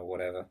magazine or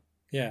whatever.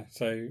 Yeah,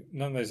 so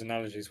none of those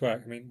analogies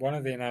work. I mean, one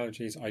of the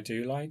analogies I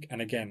do like,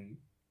 and again,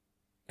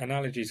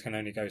 analogies can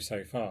only go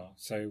so far.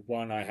 So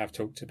one I have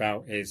talked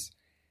about is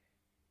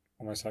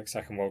almost like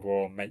Second World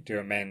War, make, do,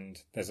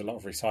 amend. There's a lot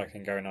of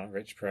recycling going on at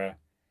Richborough,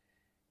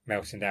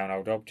 melting down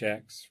old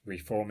objects,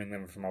 reforming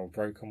them from old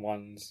broken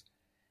ones.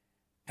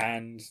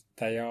 And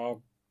they are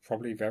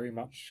probably very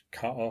much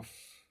cut off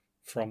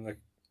from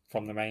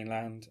the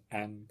mainland,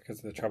 and because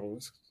of the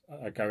troubles that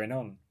are going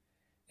on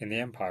in the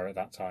empire at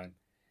that time,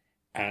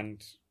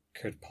 and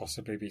could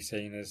possibly be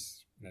seen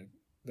as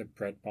the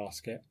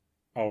breadbasket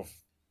of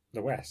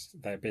the West.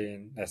 They're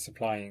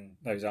supplying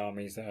those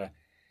armies that are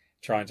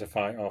trying to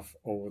fight off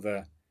all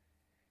the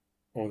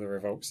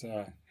revolts that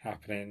are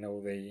happening,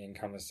 all the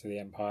incomers to the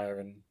empire,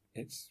 and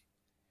it's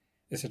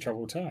a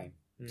troubled time.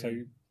 So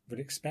you would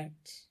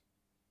expect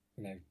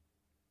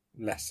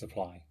less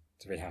supply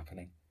to be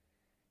happening.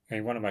 I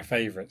mean, one of my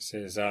favourites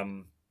is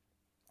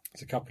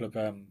it's a couple of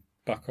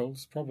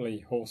buckles, probably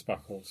horse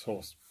buckles,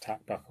 horse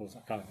tack buckles,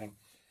 that kind of thing,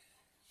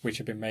 which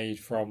have been made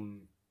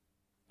from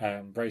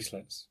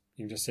bracelets.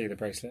 You can just see the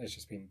bracelet has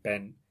just been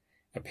bent,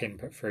 a pin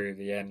put through,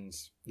 the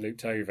ends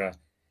looped over.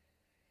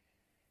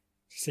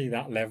 See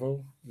that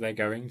level they're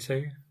going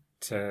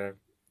to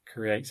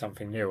create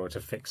something new or to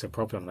fix a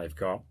problem they've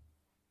got,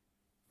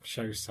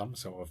 shows some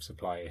sort of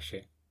supply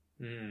issue.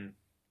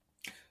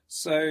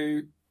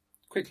 So,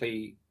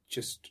 quickly,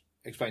 just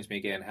explain to me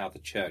again how the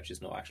church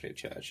is not actually a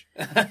church.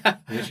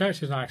 The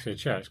church is not actually a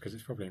church because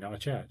it's probably not a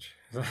church.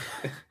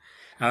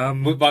 By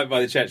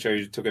the church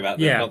you're talking about,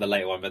 not the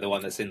later one, but the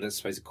one that's in the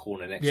supposed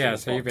corner next to the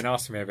so you've been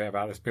asking me a bit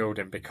about this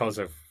building because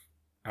of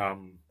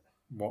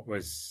what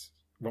was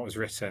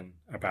written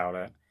about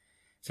it.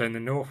 So in the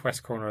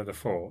northwest corner of the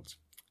fort,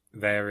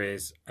 there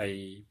is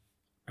a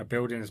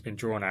building that's been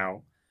drawn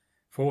out,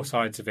 4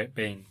 sides of it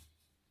being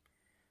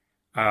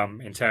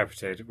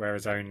interpreted,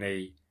 whereas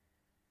only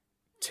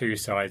 2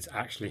 sides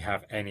actually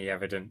have any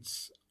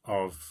evidence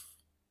of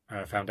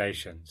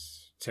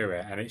foundations to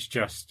it, and it's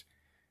just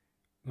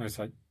almost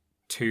like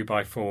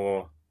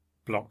 2x4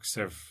 blocks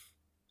of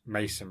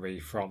masonry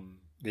from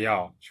the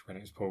arch when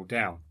it was pulled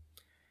down.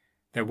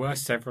 There were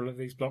several of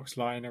these blocks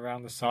lying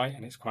around the site,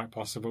 and it's quite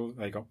possible that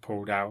they got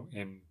pulled out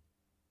in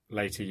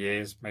later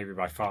years, maybe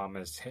by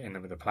farmers hitting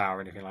them with a plough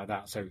or anything like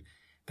that. So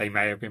they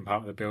may have been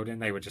part of the building.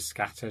 They were just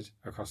scattered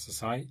across the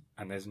site,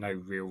 and there's no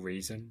real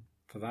reason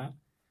for that.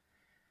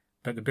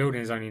 But the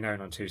building is only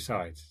known on 2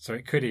 sides, so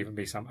it could even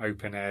be some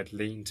open-aired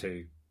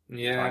lean-to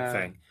type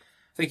thing.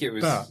 I think it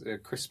was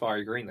Chris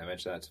Sparry Green that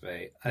mentioned that to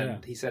me,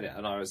 and he said it,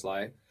 and I was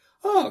like,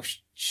 "Oh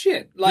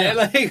shit!" Like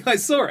I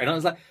saw it, and I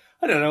was like,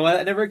 I don't know why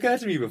that never occurred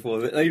to me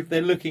before. That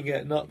they're looking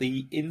at not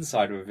the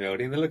inside of a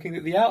building, they're looking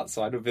at the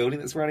outside of a building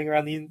that's running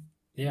around the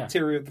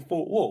interior of the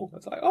fort wall.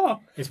 It's like,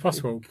 it's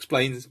possible.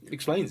 Explains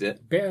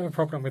it. Bit of a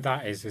problem with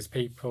that is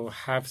people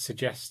have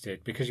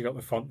suggested, because you've got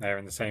the font there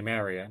in the same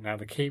area. Now,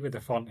 the key with the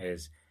font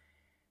is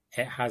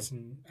it has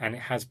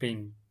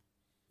been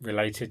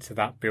related to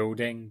that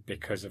building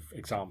because of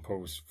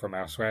examples from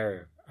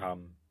elsewhere. I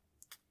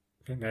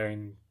think they're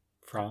in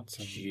France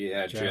and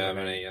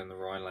Germany and the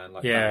Rhineland,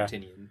 like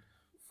Valentinian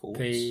forts.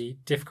 The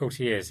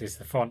difficulty is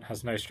the font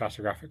has no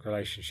stratigraphic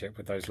relationship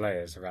with those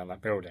layers around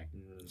that building,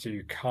 so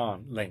you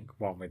can't link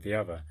one with the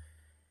other.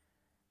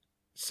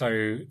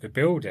 So the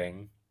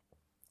building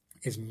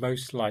is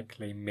most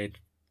likely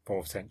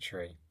mid-4th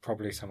century,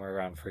 probably somewhere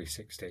around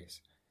 360s.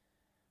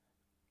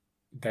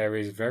 There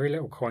is very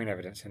little coin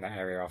evidence in that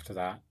area after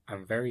that,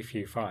 and very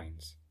few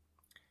finds.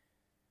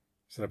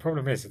 So the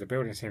problem is that the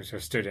building seems to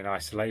have stood in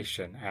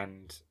isolation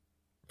and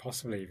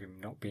possibly even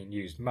not being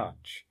used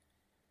much.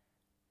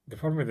 The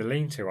problem with the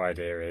lean-to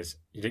idea is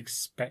you'd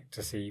expect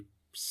to see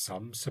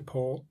some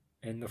support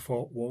in the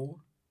fort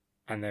wall,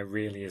 and there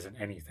really isn't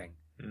anything.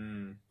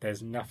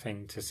 There's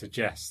nothing to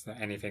suggest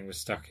that anything was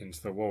stuck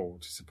into the wall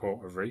to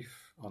support a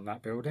roof on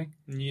that building.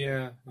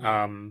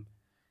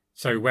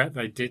 So what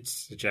they did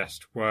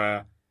suggest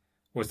was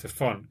the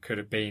font could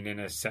have been in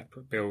a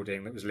separate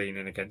building that was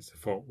leaning against the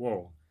fort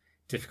wall.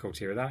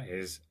 Difficulty with that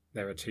is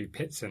there are 2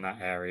 pits in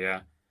that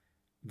area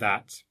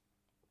that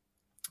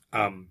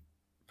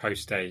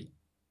postdate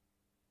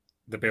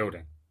the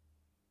building.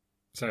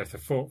 So if the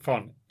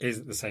font is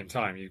at the same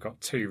time, you've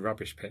got 2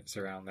 rubbish pits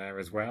around there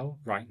as well,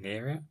 right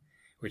near it,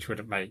 which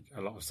wouldn't make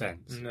a lot of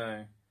sense.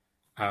 No.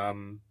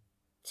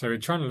 So we're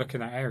trying to look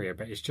in that area,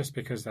 but it's just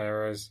because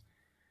there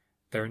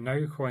are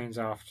no coins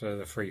after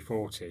the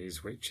 340s,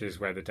 which is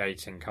where the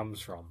dating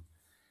comes from.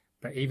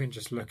 But even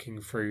just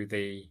looking through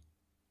the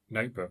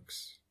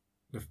notebooks,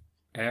 the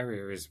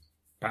area is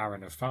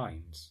barren of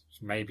finds.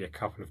 There's maybe a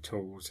couple of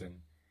tools and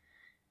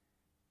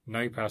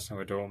no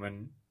personal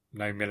adornment,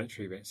 no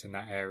military bits in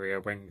that area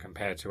when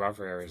compared to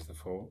other areas of the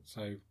fort.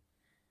 So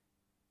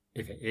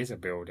if it is a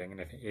building, and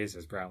if it is,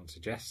 as Brown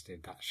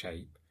suggested, that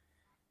shape,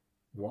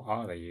 what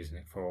are they using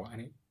it for?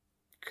 And it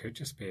could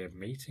just be a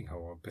meeting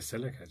hall or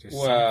basilica.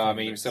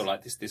 Still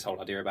like this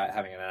whole idea about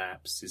having an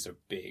apse is a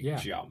big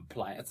jump.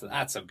 Like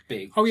that's a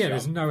big. Oh yeah, jump.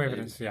 There's no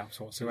evidence of the apse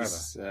whatsoever.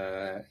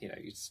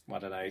 I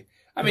don't know.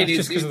 It's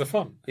just because of the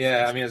font.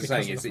 Yeah, I mean, as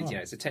I'm saying,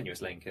 it's a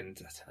tenuous link, and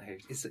I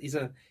don't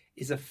know,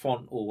 is a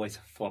font always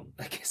a font?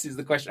 I guess is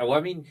the question. Well,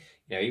 I mean,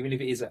 even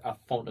if it is a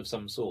font of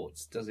some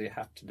sorts, does it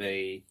have to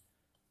be?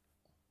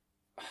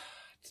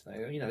 I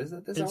don't know.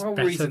 There's a whole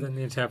better reason than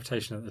the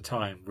interpretation at the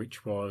time,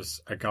 which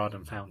was a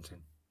garden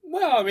fountain.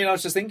 Well, I mean, I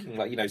was just thinking,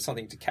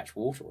 something to catch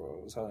water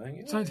or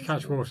something. Something to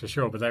catch water,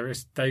 sure, but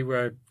they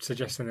were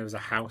suggesting there was a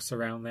house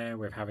around there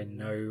with having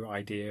no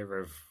idea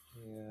of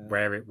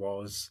where it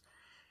was.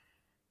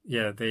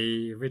 Yeah,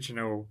 the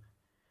original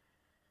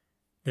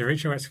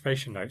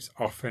excavation notes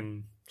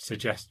often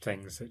suggest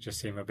things that just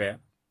seem a bit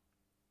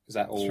Is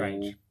that all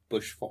strange.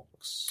 Bush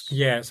Fox?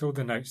 Yeah, it's all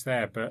the notes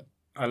there, but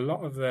a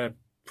lot of the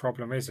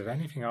problem is that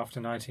anything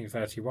after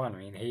 1931, I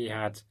mean, he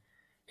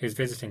was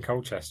visiting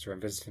Colchester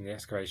and visiting the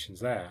excavations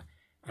there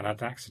and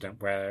had an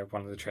accident where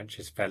one of the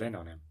trenches fell in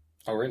on him.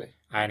 Oh, really?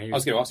 And I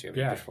was going to ask you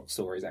about Bush Fox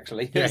stories,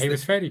 actually. Yeah, he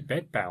was fairly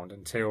bedbound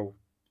until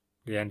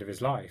the end of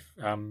his life.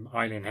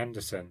 Eileen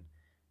Henderson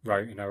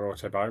wrote in her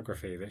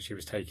autobiography that she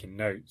was taking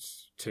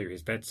notes to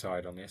his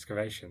bedside on the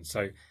excavation.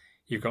 So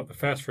you've got the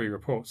first 3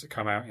 reports that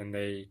come out in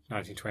the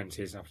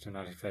 1920s up to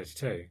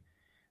 1932.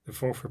 The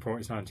 4th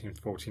report is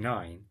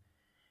 1949.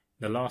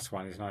 The last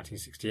one is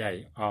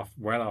 1968,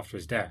 well after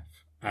his death.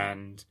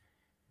 And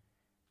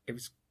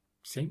it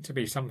seemed to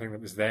be something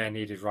that was there,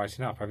 needed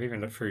writing up. I've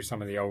even looked through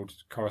some of the old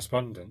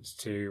correspondence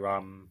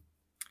to,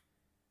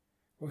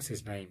 what's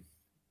his name?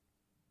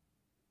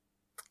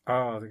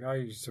 Oh, the guy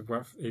who used to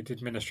work, he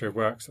did Ministry of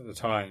Works at the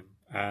time,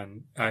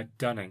 and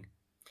Dunning.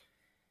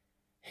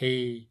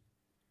 He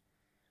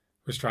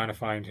was trying to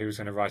find who was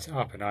going to write it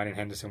up, and Eileen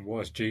Henderson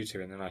was due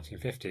to in the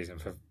 1950s,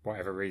 and for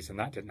whatever reason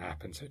that didn't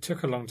happen. So it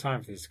took a long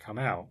time for these to come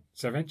out.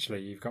 So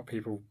eventually you've got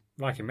people,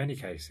 like in many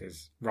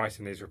cases,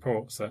 writing these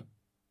reports that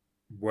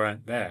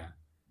weren't there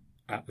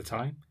at the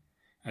time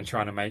and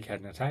trying to make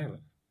head and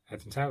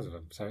tails of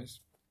them. So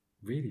it's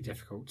really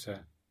difficult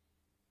to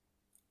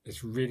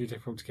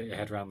get your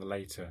head around the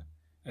later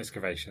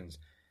excavations,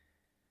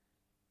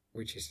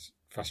 which is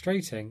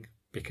frustrating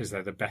because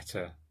they're the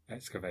better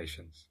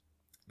excavations.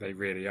 They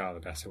really are the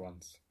better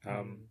ones.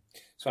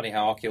 It's funny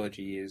how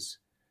archaeology is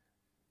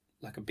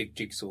like a big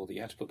jigsaw that you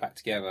have to put back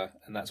together,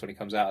 and that's when it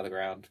comes out of the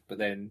ground. But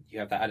then you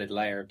have that added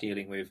layer of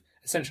dealing with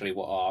essentially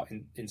what are,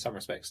 in some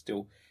respects,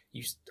 still...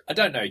 I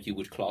don't know if you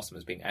would class them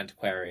as being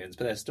antiquarians,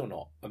 but they're still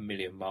not a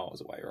million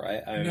miles away,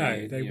 right?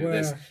 No, they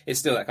were... It's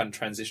still that kind of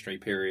transitionary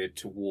period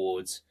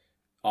towards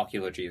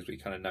archaeology as we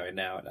kind of know it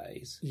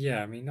nowadays.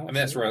 Yeah, I mean...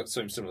 that's right,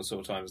 some similar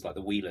sort of times like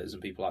the Wheelers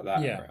and people like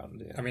that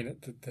around. Yeah. I mean,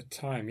 at the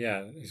time,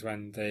 is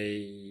when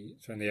the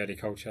early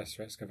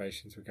Colchester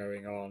excavations were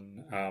going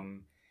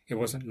on. it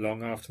wasn't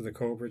long after the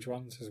Corbridge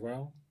ones as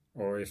well,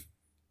 or if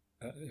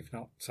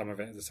not some of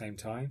it at the same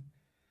time.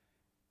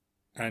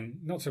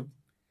 And not for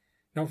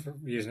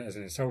using it as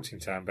an insulting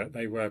term, but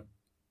they were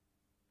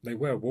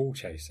wall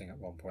chasing at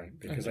one point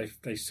because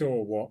they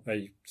saw what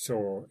they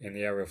saw in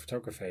the aerial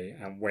photography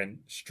and went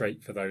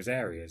straight for those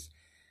areas.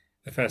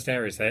 The first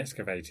areas they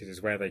excavated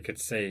is where they could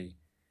see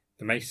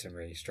the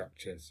masonry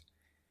structures.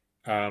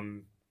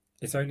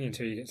 It's only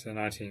until you get to the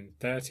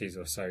 1930s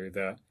or so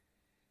that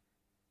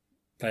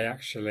they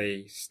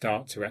actually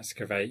start to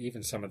excavate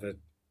even some of the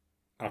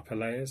upper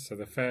layers. So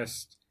the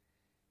first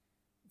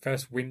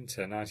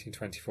winter,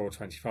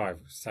 1924-25,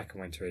 second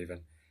winter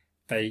even,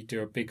 they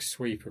do a big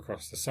sweep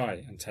across the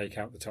site and take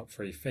out the top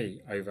 3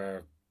 feet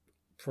over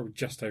probably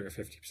just over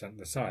 50% of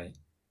the site.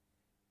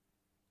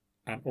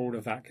 And all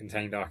of that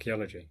contained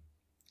archaeology.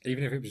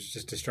 Even if it was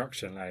just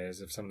destruction layers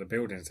of some of the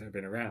buildings that have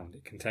been around,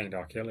 it contained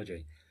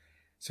archaeology.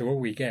 So all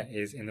we get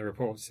is in the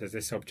report says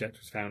this object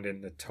was found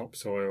in the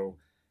topsoil,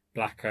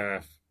 black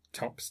earth,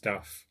 top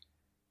stuff,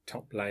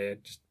 top layer,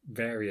 just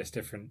various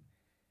different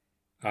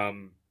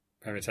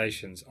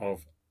permutations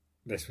of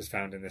this was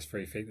found in this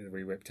 3 feet that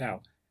we whipped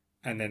out.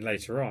 And then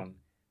later on,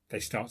 they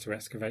start to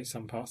excavate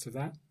some parts of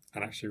that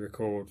and actually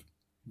record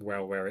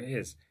well where it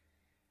is.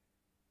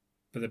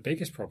 But the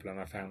biggest problem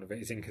I found of it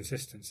is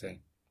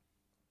inconsistency.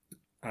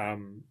 I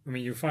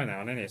mean, you'll find that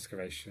on any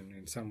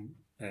excavation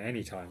at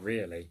any time,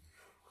 really.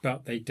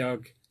 But they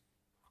dug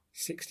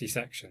 60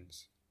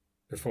 sections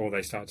before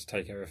they started to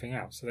take everything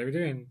out. So they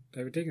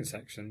were digging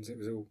sections. It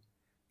was all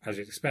as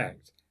you'd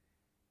expect.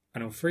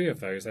 And on 3 of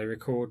those, they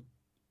record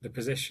the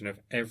position of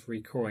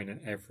every coin and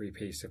every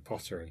piece of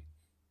pottery.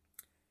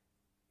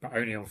 But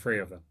only on 3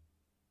 of them.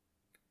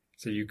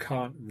 So you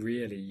can't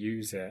really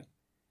use it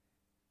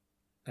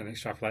and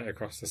extrapolate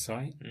across the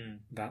site.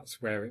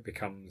 That's where it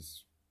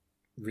becomes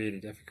really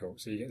difficult.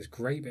 So you get this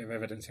great bit of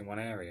evidence in one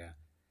area,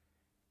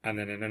 and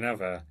then in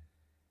another,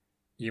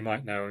 you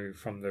might know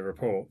from the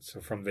reports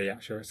or from the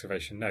actual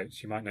excavation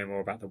notes, you might know more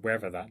about the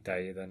weather that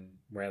day than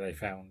where they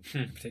found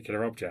a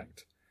particular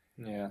object.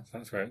 Yeah. So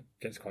that's where it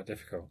gets quite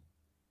difficult.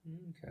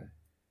 Okay.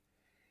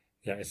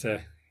 Yeah,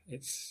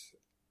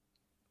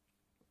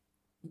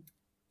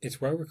 it's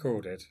well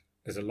recorded.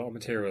 There's a lot of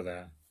material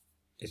there.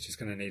 It's just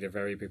going to need a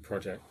very big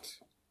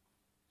project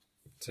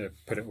to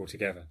put it all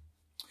together.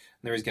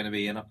 There is going to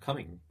be an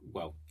upcoming,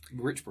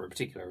 Richborough in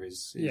particular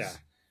is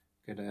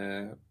going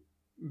to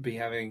be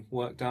having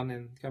work done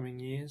in coming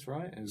years,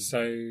 right?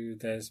 So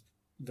there's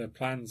the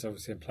plans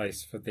obviously in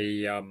place for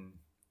the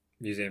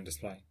museum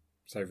display.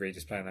 So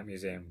redisplaying that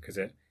museum because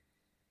it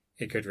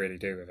could really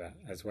do with that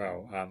as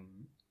well.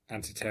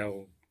 And to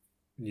tell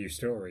new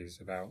stories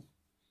about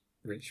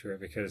Richborough,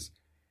 because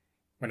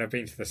when I've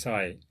been to the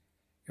site,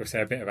 it'll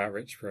say a bit about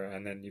Richborough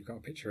and then you've got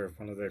a picture of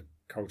one of the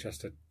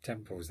Colchester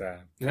temples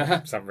there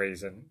for some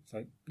reason. It's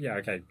like, yeah,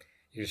 okay,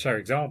 you can show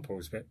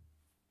examples, but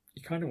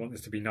you kind of want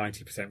this to be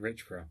 90%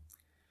 Richborough.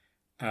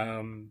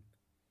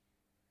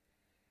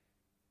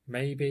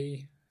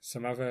 Maybe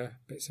some other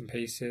bits and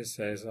pieces.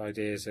 There's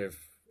ideas of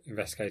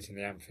investigating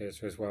the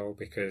amphitheatre as well,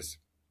 because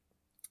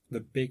the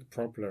big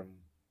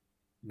problem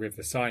with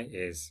the site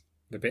is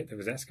the bit that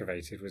was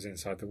excavated was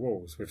inside the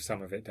walls, with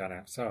some of it done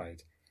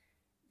outside.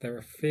 There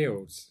are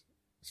fields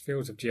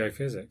of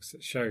geophysics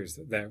that shows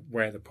that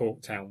where the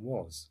port town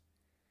was.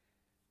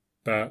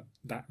 But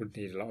that would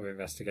need a lot of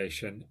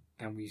investigation,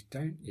 and we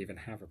don't even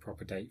have a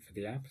proper date for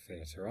the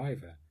amphitheatre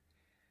either.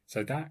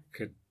 So that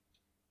could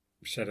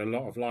shed a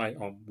lot of light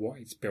on what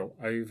it's built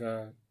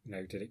over.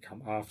 Did it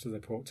come after the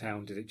port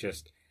town? Did it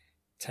just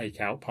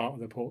take out part of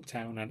the port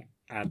town and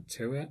add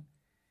to it?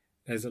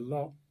 There's a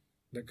lot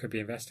that could be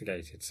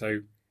investigated.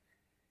 So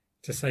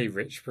to say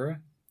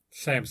Richborough,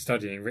 say I'm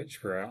studying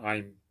Richborough,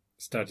 I'm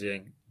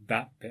studying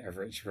that bit of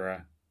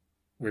Richborough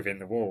within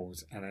the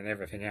walls, and then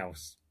everything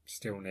else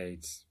still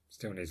needs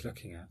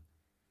looking at.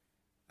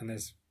 And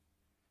there's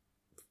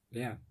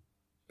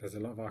a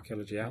lot of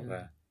archaeology out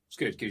there. It's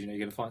good because you're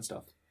going to find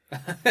stuff.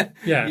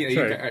 Yeah,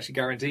 you're actually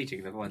guaranteed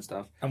you're going to find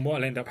stuff. And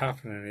what'll end up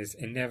happening is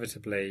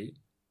inevitably,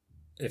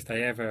 if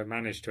they ever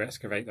manage to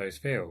excavate those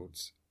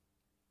fields,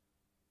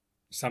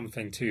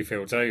 something 2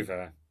 fields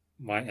over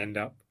might end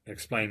up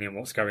explaining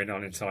what's going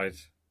on inside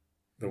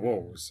the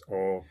walls,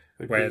 or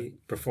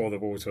before the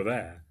walls were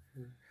there.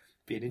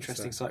 Be an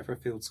interesting site for a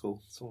field school.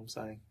 That's all I'm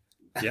saying.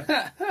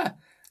 Yeah.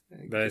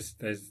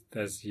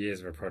 There's years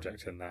of a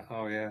project in that.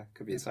 Oh yeah,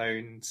 could be its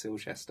own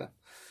Silchester.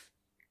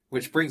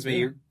 Which brings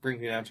me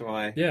down to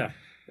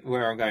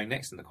where I'm going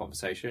next in the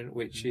conversation,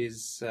 which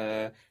is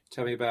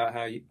tell me about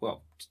how you.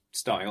 Well,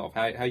 starting off,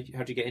 how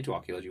did you get into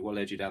archaeology? What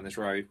led you down this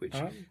road, which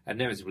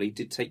inevitably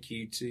did take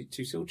you to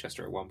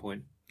Silchester at one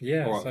point?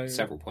 Yeah, or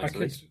several points at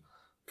least.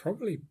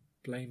 Probably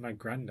blame my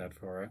granddad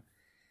for it,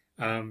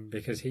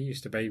 because he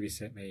used to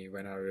babysit me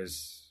when I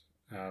was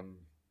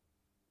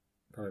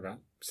probably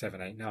about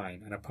 7, 8,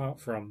 9, and apart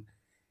from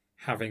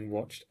having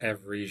watched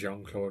every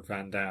Jean-Claude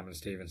Van Damme and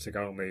Steven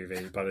Seagal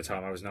movie by the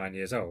time I was 9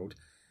 years old,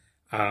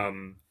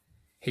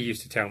 he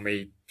used to tell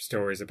me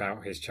stories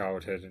about his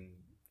childhood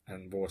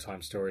and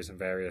wartime stories and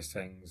various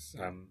things.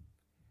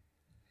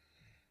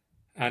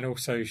 And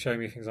also show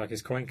me things like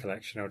his coin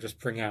collection, or just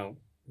bring out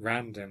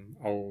random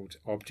old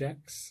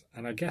objects.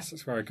 And I guess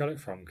that's where I got it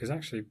from, because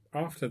actually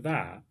after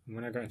that,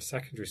 when I got into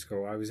secondary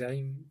school, I was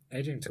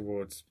edging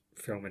towards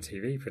film and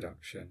TV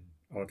production,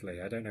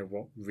 oddly. I don't know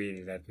what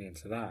really led me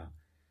into that.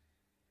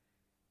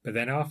 But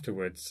then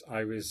afterwards,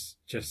 I was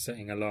just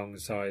sitting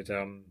alongside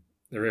the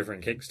river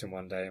in Kingston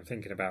one day and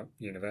thinking about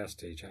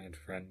university, chatting to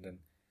a friend, and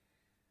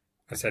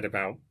I said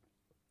about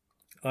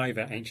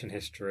either ancient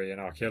history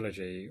and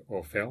archaeology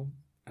or film,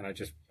 and I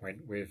just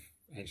went with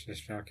ancient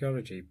history and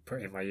archaeology,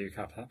 put in my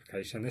UCAP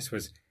application. This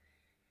was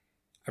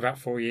about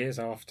 4 years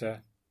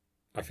after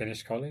I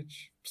finished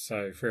college,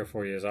 so 3 or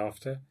 4 years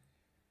after.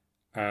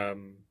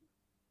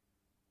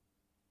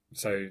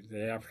 So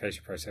the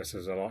application process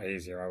was a lot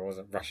easier. I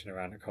wasn't rushing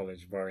around at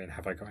college worrying,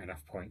 have I got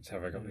enough points?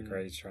 Have I got the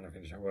grades trying to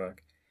finish at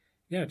work?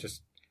 Yeah,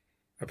 just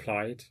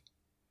applied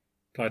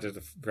to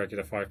the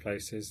regular 5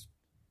 places,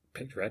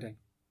 picked Reading.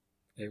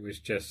 It was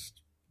just,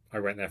 I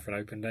went there for an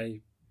open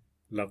day,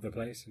 loved the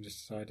place, and just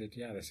decided,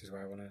 yeah, this is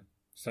where I want to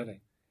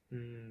study.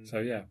 So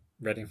yeah,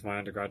 Reading for my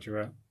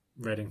undergraduate,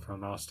 Reading for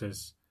my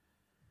master's,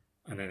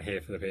 and then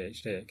here for the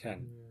PhD at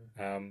Kent.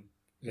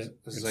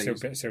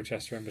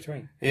 Silchester in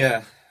between.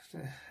 Yeah.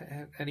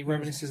 Any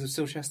reminiscences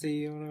of Silchester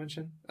you want to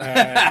mention?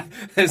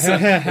 There's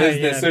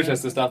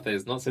Silchester stuff.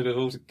 There's not so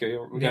all to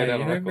go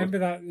down. Remember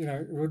that?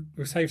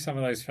 We'll save some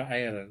of those for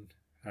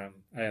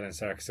ALN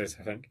circuses,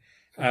 I think.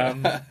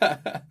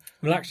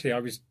 Well, actually,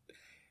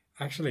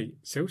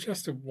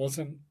 Silchester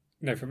wasn't.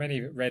 For many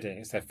at Reading,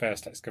 it's their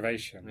first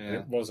excavation. Yeah.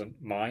 It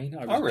wasn't mine.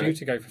 I was due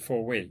to go for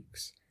 4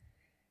 weeks,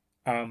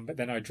 but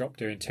then I dropped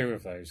doing 2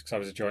 of those because I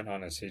was a joint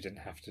honours, so you didn't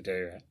have to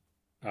do it.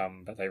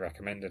 But they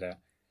recommended it.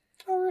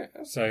 Oh, right.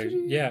 So, Do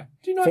you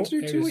not have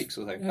to do 2 weeks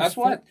or something? That's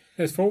why.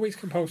 There's 4 weeks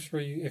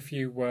compulsory if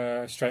you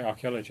were straight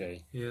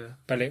archaeology. Yeah.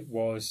 But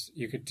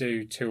you could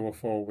do 2 or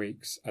 4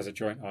 weeks as a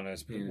joint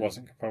honours, but it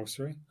wasn't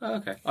compulsory. Oh,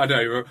 okay. I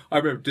know. I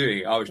remember doing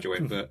it. I was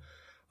joint, but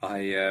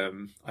I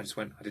just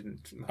went. I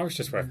didn't. I was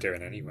just worth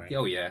doing anyway.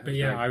 Oh, yeah. But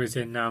yeah, I was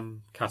in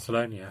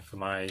Catalonia for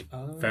my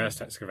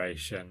first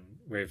excavation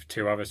with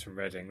 2 others from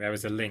Reading. There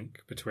was a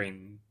link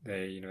between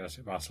the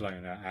University of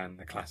Barcelona and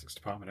the Classics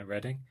Department at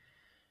Reading.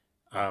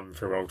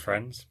 Through old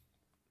friends,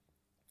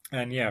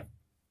 and yeah,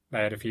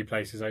 they had a few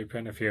places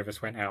open. A few of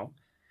us went out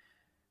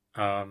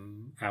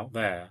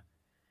there,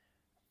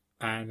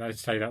 and I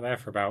stayed out there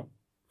for about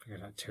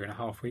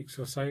 2.5 weeks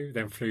or so.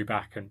 Then flew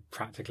back and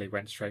practically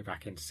went straight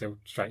into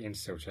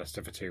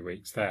Silchester for 2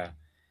 weeks there.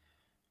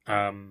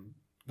 Then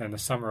the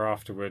summer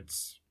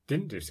afterwards,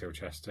 didn't do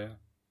Silchester.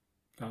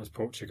 That was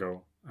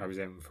Portugal. I was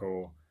in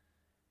for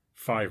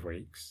 5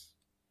 weeks.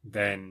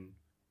 Then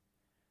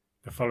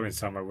the following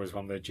summer was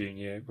one of the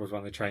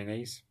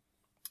trainees,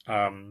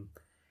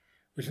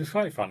 which was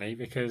quite funny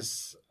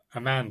because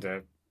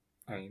Amanda,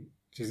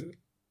 she's an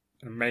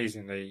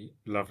amazingly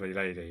lovely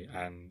lady,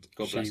 and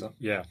God bless her.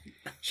 Yeah,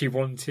 she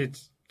wanted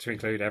to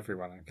include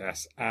everyone, I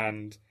guess,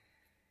 and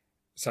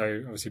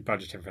so obviously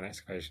budgeting for an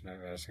excavation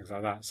over things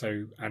like that.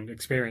 So, and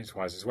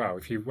experience-wise as well,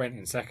 if you went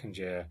in second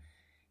year,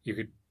 you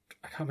could.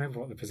 I can't remember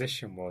what the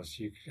position was.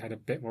 You had a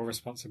bit more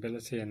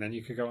responsibility, and then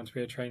you could go on to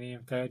be a trainee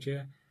in third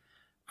year.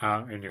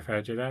 In your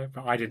third year there,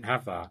 but I didn't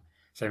have that,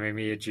 so they made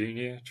me a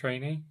junior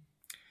trainee.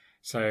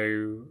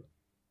 So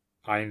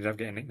I ended up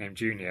getting nicknamed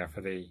Junior for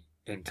the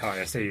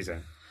entire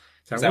season.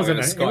 So it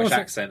wasn't a Scottish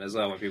accent as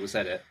well when people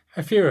said it.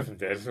 A few of them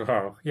did as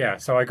well. Yeah,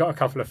 so I got a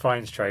couple of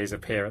fines trays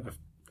up here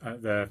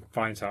at the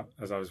fines hut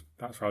that's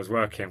where I was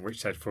working,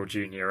 which said for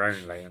junior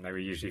only, and they were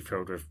usually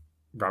filled with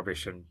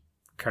rubbish and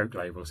Coke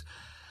labels.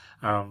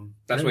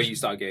 That's where you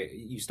start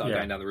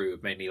going down the route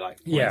of mainly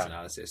like points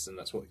analysis, and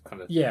that's what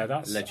kind of led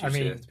you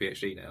to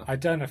PhD now. I'd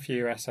done a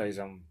few essays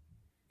on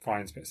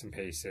fines bits and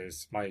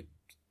pieces. My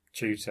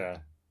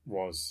tutor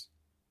was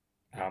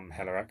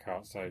Hella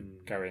Eckhart, so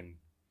going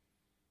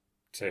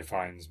to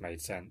fines made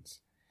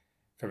sense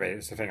for me.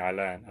 It's the thing I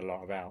learned a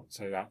lot about,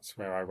 so that's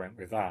where I went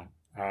with that.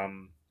 But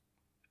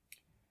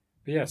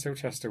yeah,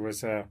 Silchester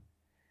was a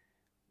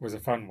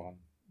fun one.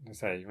 I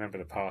say, you remember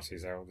the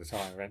parties there all the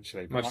time.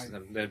 Eventually, most of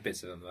them, there are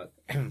bits of them.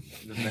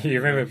 But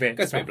you remember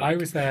bits. I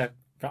was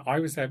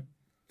there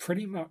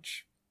pretty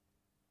much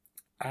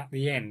at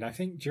the end. I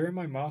think during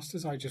my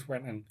masters, I just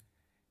went and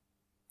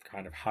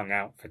kind of hung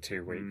out for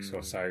 2 weeks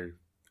or so,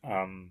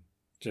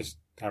 just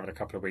having a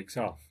couple of weeks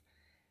off,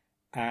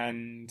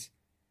 and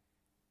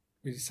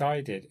we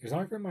decided it was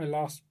either in my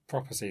last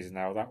proper season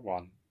now, that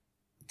one,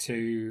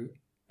 to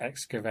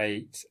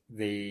excavate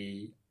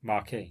the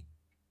marquee.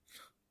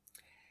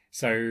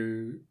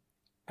 So,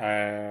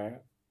 on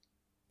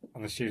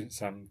the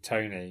students,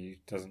 Tony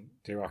doesn't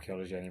do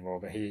archaeology anymore,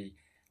 but he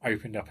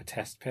opened up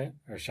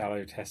a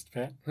shallow test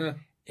pit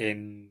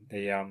in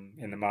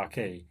the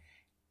marquee,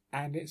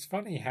 and it's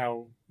funny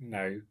how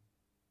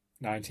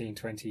 19,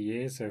 20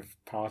 years of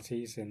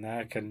parties in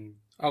there can.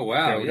 Oh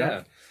wow!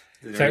 Yeah.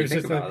 So it was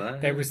just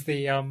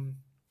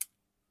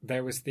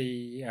there was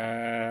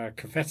the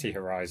confetti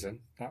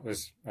horizon. That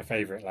was my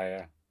favourite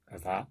layer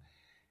of that.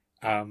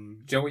 Do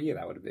you know what year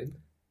that would have been?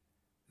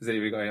 Has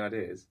anybody got any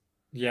ideas?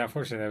 Yeah,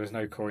 unfortunately, there was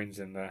no coins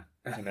in there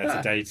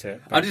to date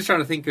it. I'm just trying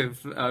to think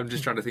of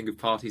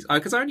parties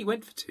because I only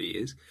went for 2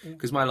 years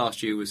because my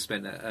last year was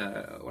spent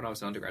at, when I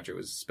was an undergraduate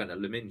was spent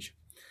at Le Minge.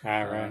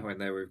 Right. When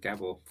they were with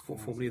Gabor,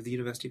 formerly of the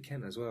University of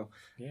Kent as well.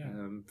 Yeah.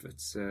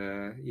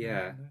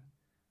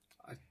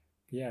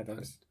 That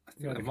was.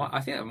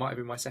 I think that might have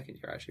been my second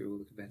year actually with all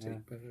the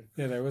confetti.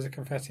 Yeah, there was a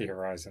confetti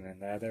horizon in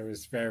there. There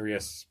was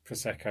various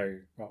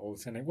prosecco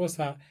bottles, and it was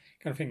that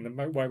kind of thing.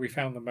 Where we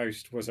found the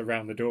most was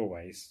around the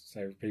doorways,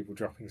 so people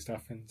dropping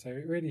stuff in. So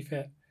it really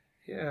fit.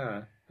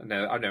 Yeah,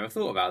 I've never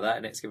thought about that.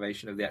 An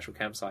excavation of the actual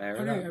campsite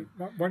area.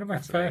 One of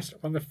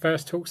the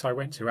first talks I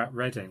went to at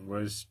Reading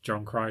was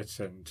John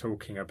Crichton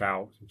talking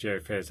about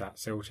geophys at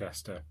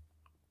Silchester,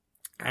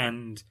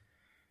 and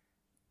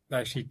they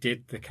actually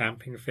did the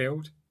camping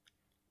field.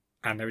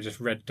 And there were just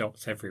red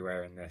dots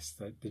everywhere in this.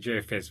 The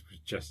geophys was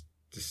just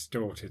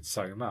distorted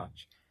so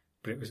much,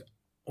 but it was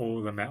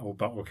all the metal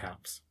bottle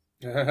caps.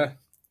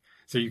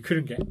 So you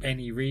couldn't get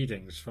any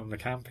readings from the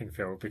camping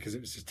field because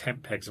it was just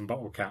tent pegs and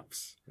bottle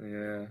caps.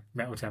 Yeah,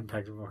 metal tent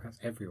pegs and bottle caps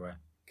everywhere.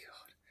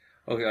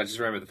 God. Okay, I just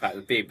remember the fact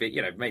that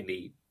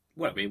mainly,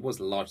 it was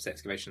the largest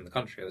excavation in the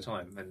country at the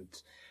time, and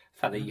the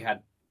fact that you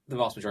had the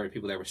vast majority of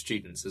people there were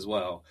students as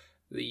well.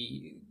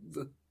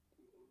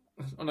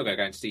 I'm not going to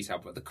go into detail,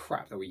 but the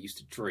crap that we used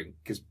to drink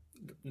because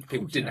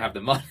people didn't have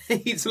the money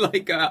to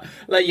like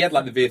you had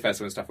like the beer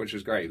festival and stuff, which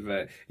was great,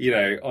 but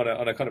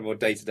on a kind of more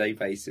day-to-day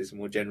basis,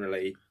 more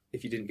generally,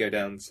 if you didn't go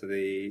down to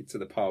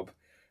the pub,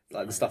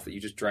 like the stuff that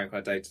you just drank on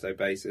a day-to-day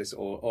basis,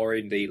 or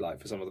indeed like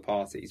for some of the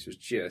parties was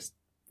just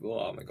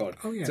oh my god,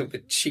 took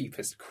the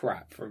cheapest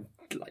crap from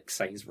like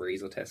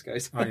Sainsbury's or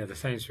Tesco's. Oh yeah, the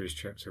Sainsbury's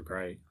trips were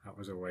great. That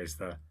was always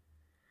the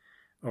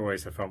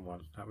fun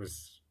one. That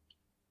was.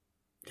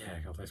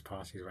 Yeah, God, those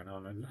parties went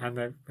on, and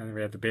then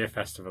we had the beer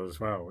festival as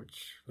well.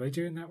 Which were they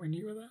doing that when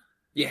you were there?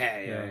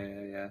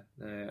 Yeah.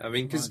 I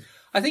mean, because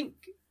I don't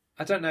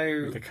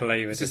know the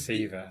Kaleva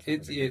Deceiver.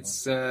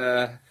 It's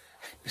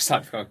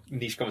like a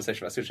niche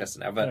conversation about Silchester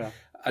now, but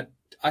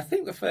I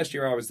think the first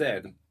year I was there,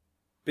 the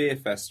beer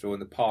festival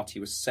and the party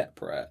was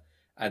separate,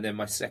 and then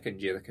my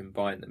second year they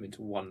combined them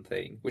into one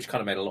thing, which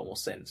kind of made a lot more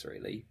sense,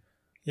 really.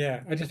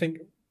 Yeah, I just think.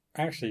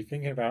 Actually,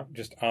 thinking about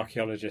just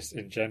archaeologists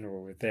in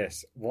general with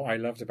this, what I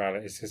loved about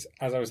it is because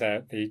as I was there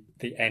at the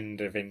end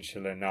of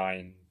Insula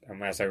 9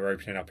 and as they were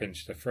opening up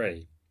Insula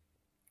 3,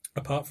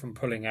 apart from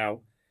pulling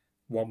out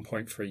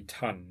 1.3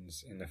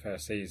 tonnes in the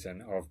first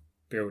season of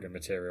building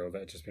material that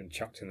had just been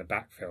chucked in the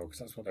backfill, because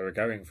that's what they were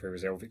going through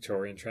was old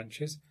Victorian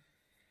trenches,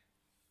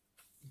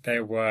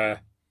 there were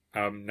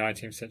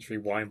 19th century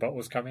wine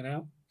bottles coming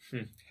out.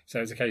 So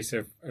it was a case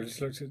of, I just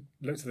looked at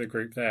the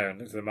group there and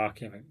looked at the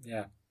market and went,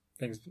 yeah,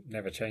 things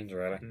never change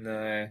really.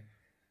 No,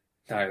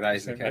 that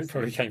is the case. It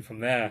probably came from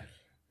their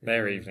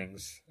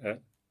evenings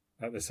at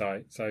the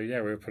site. So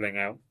yeah, we were pulling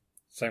out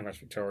so much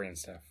Victorian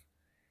stuff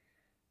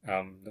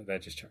that they're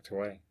just chucked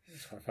away.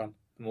 It's quite fun.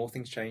 The more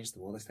things change, the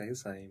more they stay the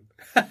same.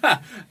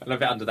 I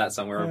love it under that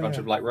somewhere, a bunch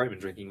of like Roman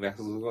drinking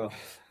vessels as well.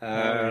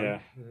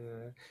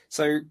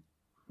 So,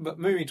 but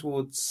moving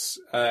towards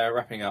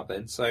wrapping up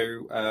then.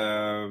 So,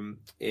 have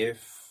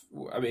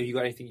you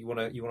got anything you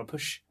want to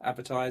push,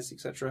 advertise,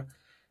 etc.?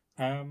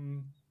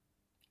 Nothing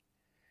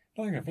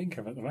I think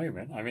of at the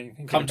moment. I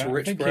mean, come to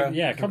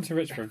Richborough. Come to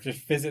Richborough.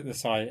 Just visit the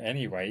site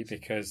anyway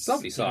because it's a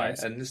lovely site,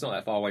 and it's not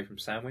that far away from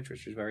Sandwich,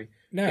 which is very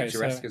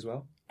picturesque as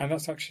well. And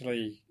that's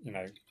actually,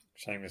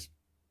 shameless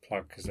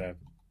plug because they're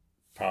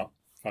part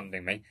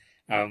funding me.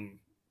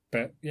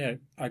 But yeah,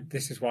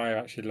 this is why I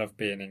actually love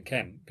being in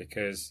Kent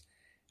because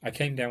I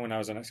came down when I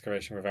was on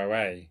excavation with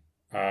OA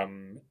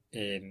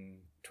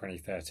in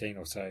 2013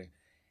 or so,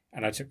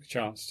 and I took the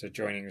chance to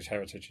join English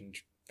Heritage and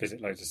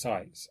visit loads of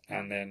sites,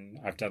 and then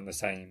I've done the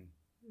same.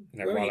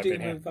 Where are you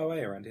doing with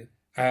OA around here?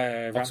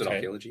 Oxford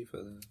Archaeology for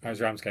the. I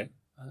was Ramsgate.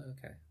 Oh,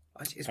 okay.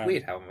 It's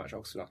weird how much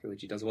Oxford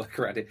Archaeology does work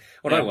around here.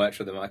 When I worked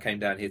for them, I came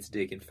down here to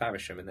dig in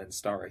Faversham and then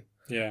Starry.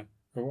 Yeah,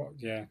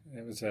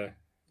 it was a.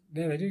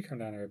 Yeah, they do come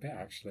down here a bit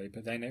actually,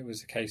 but then it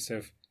was a case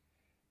of,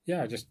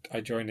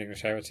 I joined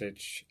English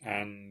Heritage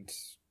and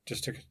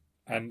just took.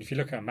 And if you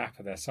look at a map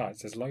of their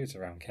sites, there's loads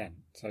around Kent.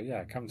 So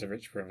yeah, come to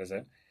Richborough and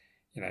visit.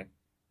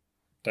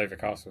 Dover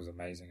Castle is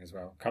amazing as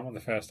well. Come on the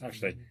first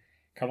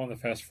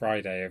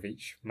Friday of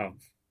each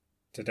month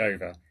to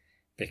Dover,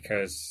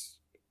 because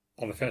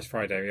on the first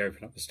Friday we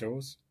open up the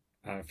stores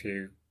and a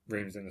few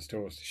rooms in the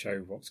stores to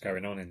show what's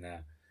going on in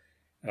there,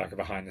 like a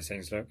behind the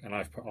scenes look. And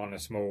I've put on a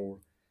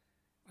small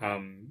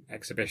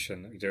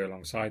exhibition that we do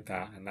alongside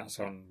that, and that's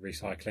on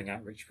recycling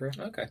at Richborough.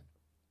 Okay.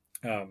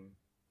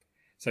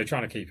 So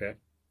trying to keep it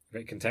a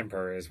bit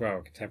contemporary as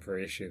well,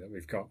 contemporary issue that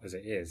we've got as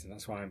it is, and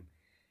that's why I'm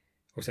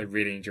also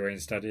really enjoying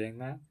studying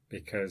that,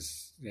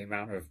 because the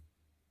amount of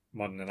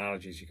modern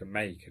analogies you can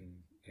make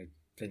and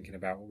thinking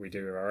about what we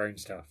do with our own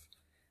stuff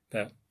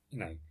that,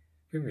 we've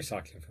been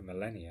recycling for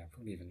millennia,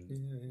 probably even,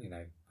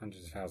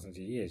 hundreds of thousands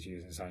of years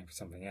using something for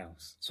something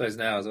else. So as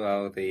now as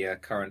well, the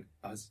current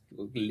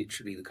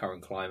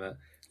climate,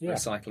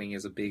 recycling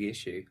is a big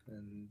issue.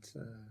 And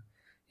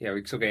we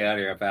were talking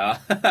earlier about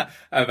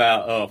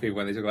people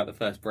when they talk about the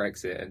first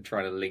Brexit and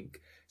trying to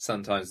link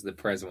sometimes the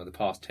present with the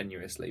past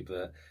tenuously,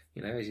 but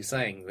as you're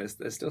saying,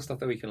 there's still stuff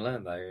that we can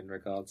learn though in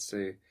regards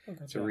to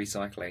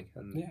recycling,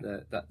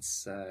 and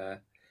that's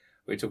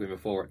we were talking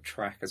before at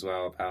Track as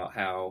well about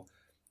how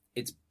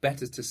it's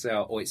better to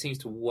sell, or it seems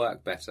to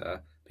work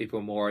better. People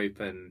are more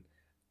open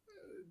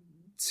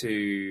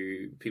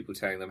to people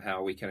telling them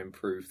how we can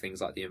improve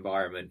things like the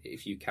environment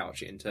if you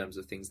couch it in terms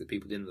of things that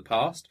people did in the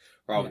past,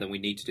 rather than we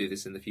need to do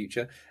this in the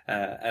future.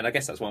 And I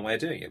guess that's one way of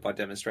doing it, by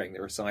demonstrating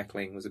that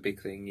recycling was a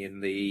big thing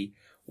in the,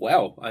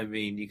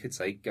 you could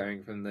say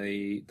going from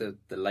the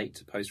late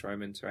to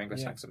post-Roman to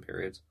Anglo-Saxon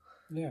periods.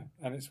 Yeah,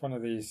 and it's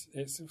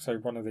also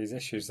one of these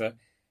issues that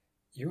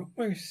you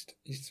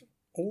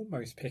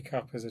almost pick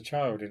up as a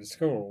child in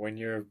school when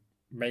you're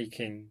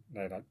making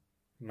like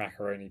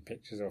macaroni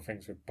pictures or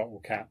things with bottle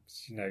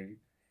caps. You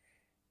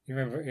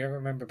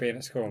remember being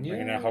at school and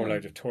bringing a whole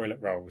load of toilet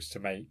rolls to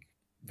make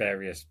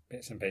various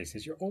bits and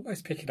pieces. You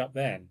almost pick it up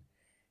then,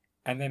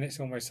 and then it's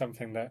almost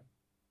something that,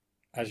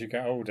 as you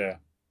get older,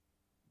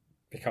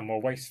 become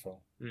more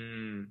wasteful.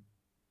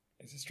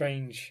 It's a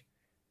strange.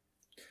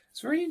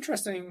 It's very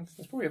interesting.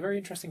 There's probably a very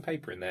interesting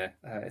paper in there.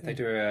 If they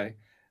do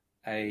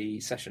a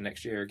session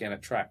next year again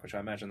at Track, which I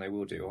imagine they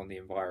will do, on the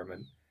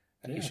environment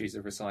and issues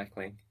of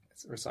recycling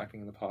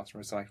in the past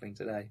and recycling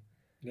today.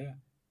 Yeah.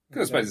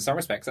 Because I suppose in some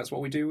respects that's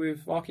what we do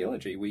with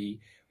archaeology.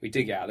 We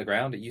dig it out of the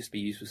ground. It used to be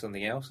used for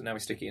something else, and now we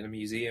stick it in a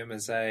museum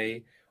as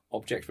a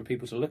object for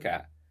people to look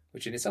at,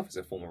 which in itself is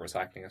a form of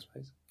recycling, I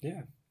suppose.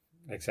 Yeah.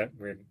 Except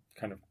we're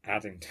kind of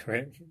adding to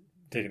it,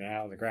 digging it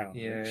out of the ground.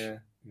 Yeah.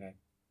 Which,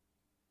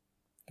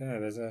 I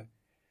don't know,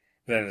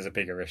 there's a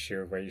bigger issue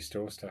of where you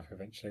store stuff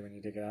eventually when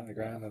you dig it out of the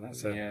ground, and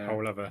that's a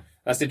whole other...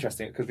 That's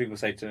interesting, because people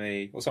say to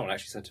me, or someone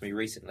actually said to me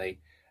recently,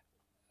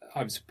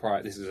 I'm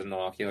surprised, this is a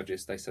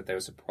non-archaeologist, they said they were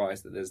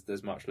surprised that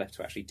there's much left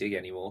to actually dig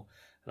anymore.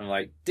 And I'm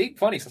like,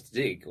 finding stuff to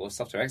dig or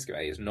stuff to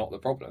excavate is not the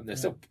problem. There's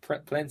still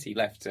plenty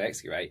left to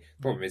excavate.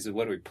 The problem is,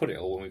 where do we put it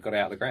all when we've got it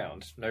out of the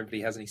ground?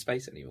 Nobody has any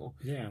space anymore.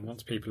 Yeah, and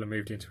once people have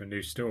moved into a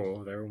new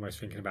store, they're almost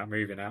thinking about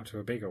moving out to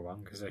a bigger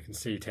one, because they can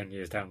see 10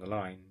 years down the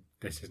line,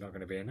 this is not going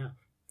to be enough.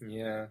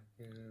 Yeah.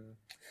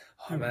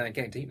 Oh man,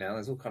 getting deep now.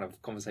 There's all kind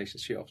of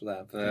conversations shoot after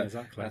that, but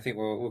exactly. I think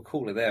we'll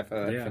call it there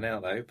for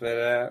now, though.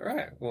 But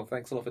right, well,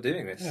 thanks a lot for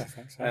doing this. Yeah,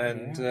 thanks.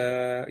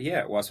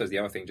 Well, I suppose the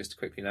other thing, just to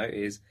quickly note,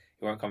 is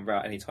it won't come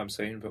out anytime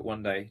soon, but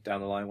one day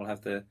down the line we'll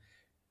have the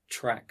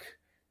Track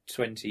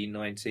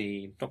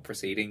 2019, not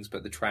proceedings,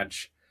 but the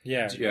Traj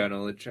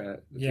journal,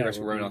 the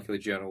Theoretical Roman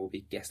Archaeology Journal, will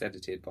be guest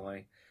edited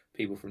by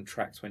people from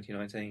Track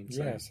 2019.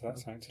 So that's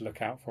something to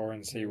look out for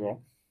and see what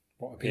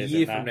a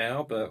year from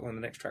now, but when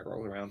the next Track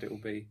rolls around,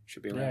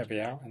 should be around. Yeah, it'll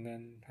be out, and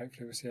then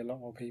hopefully we'll see a lot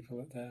more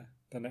people at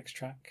the next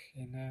Track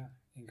in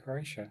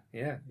Croatia.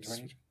 Yeah,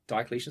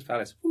 Diocletian's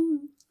Palace.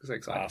 Woo! So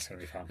exciting. That's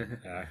going to be fun.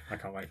 Yeah, I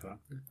can't wait for that.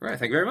 Right,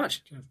 thank you very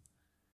much. Cheers.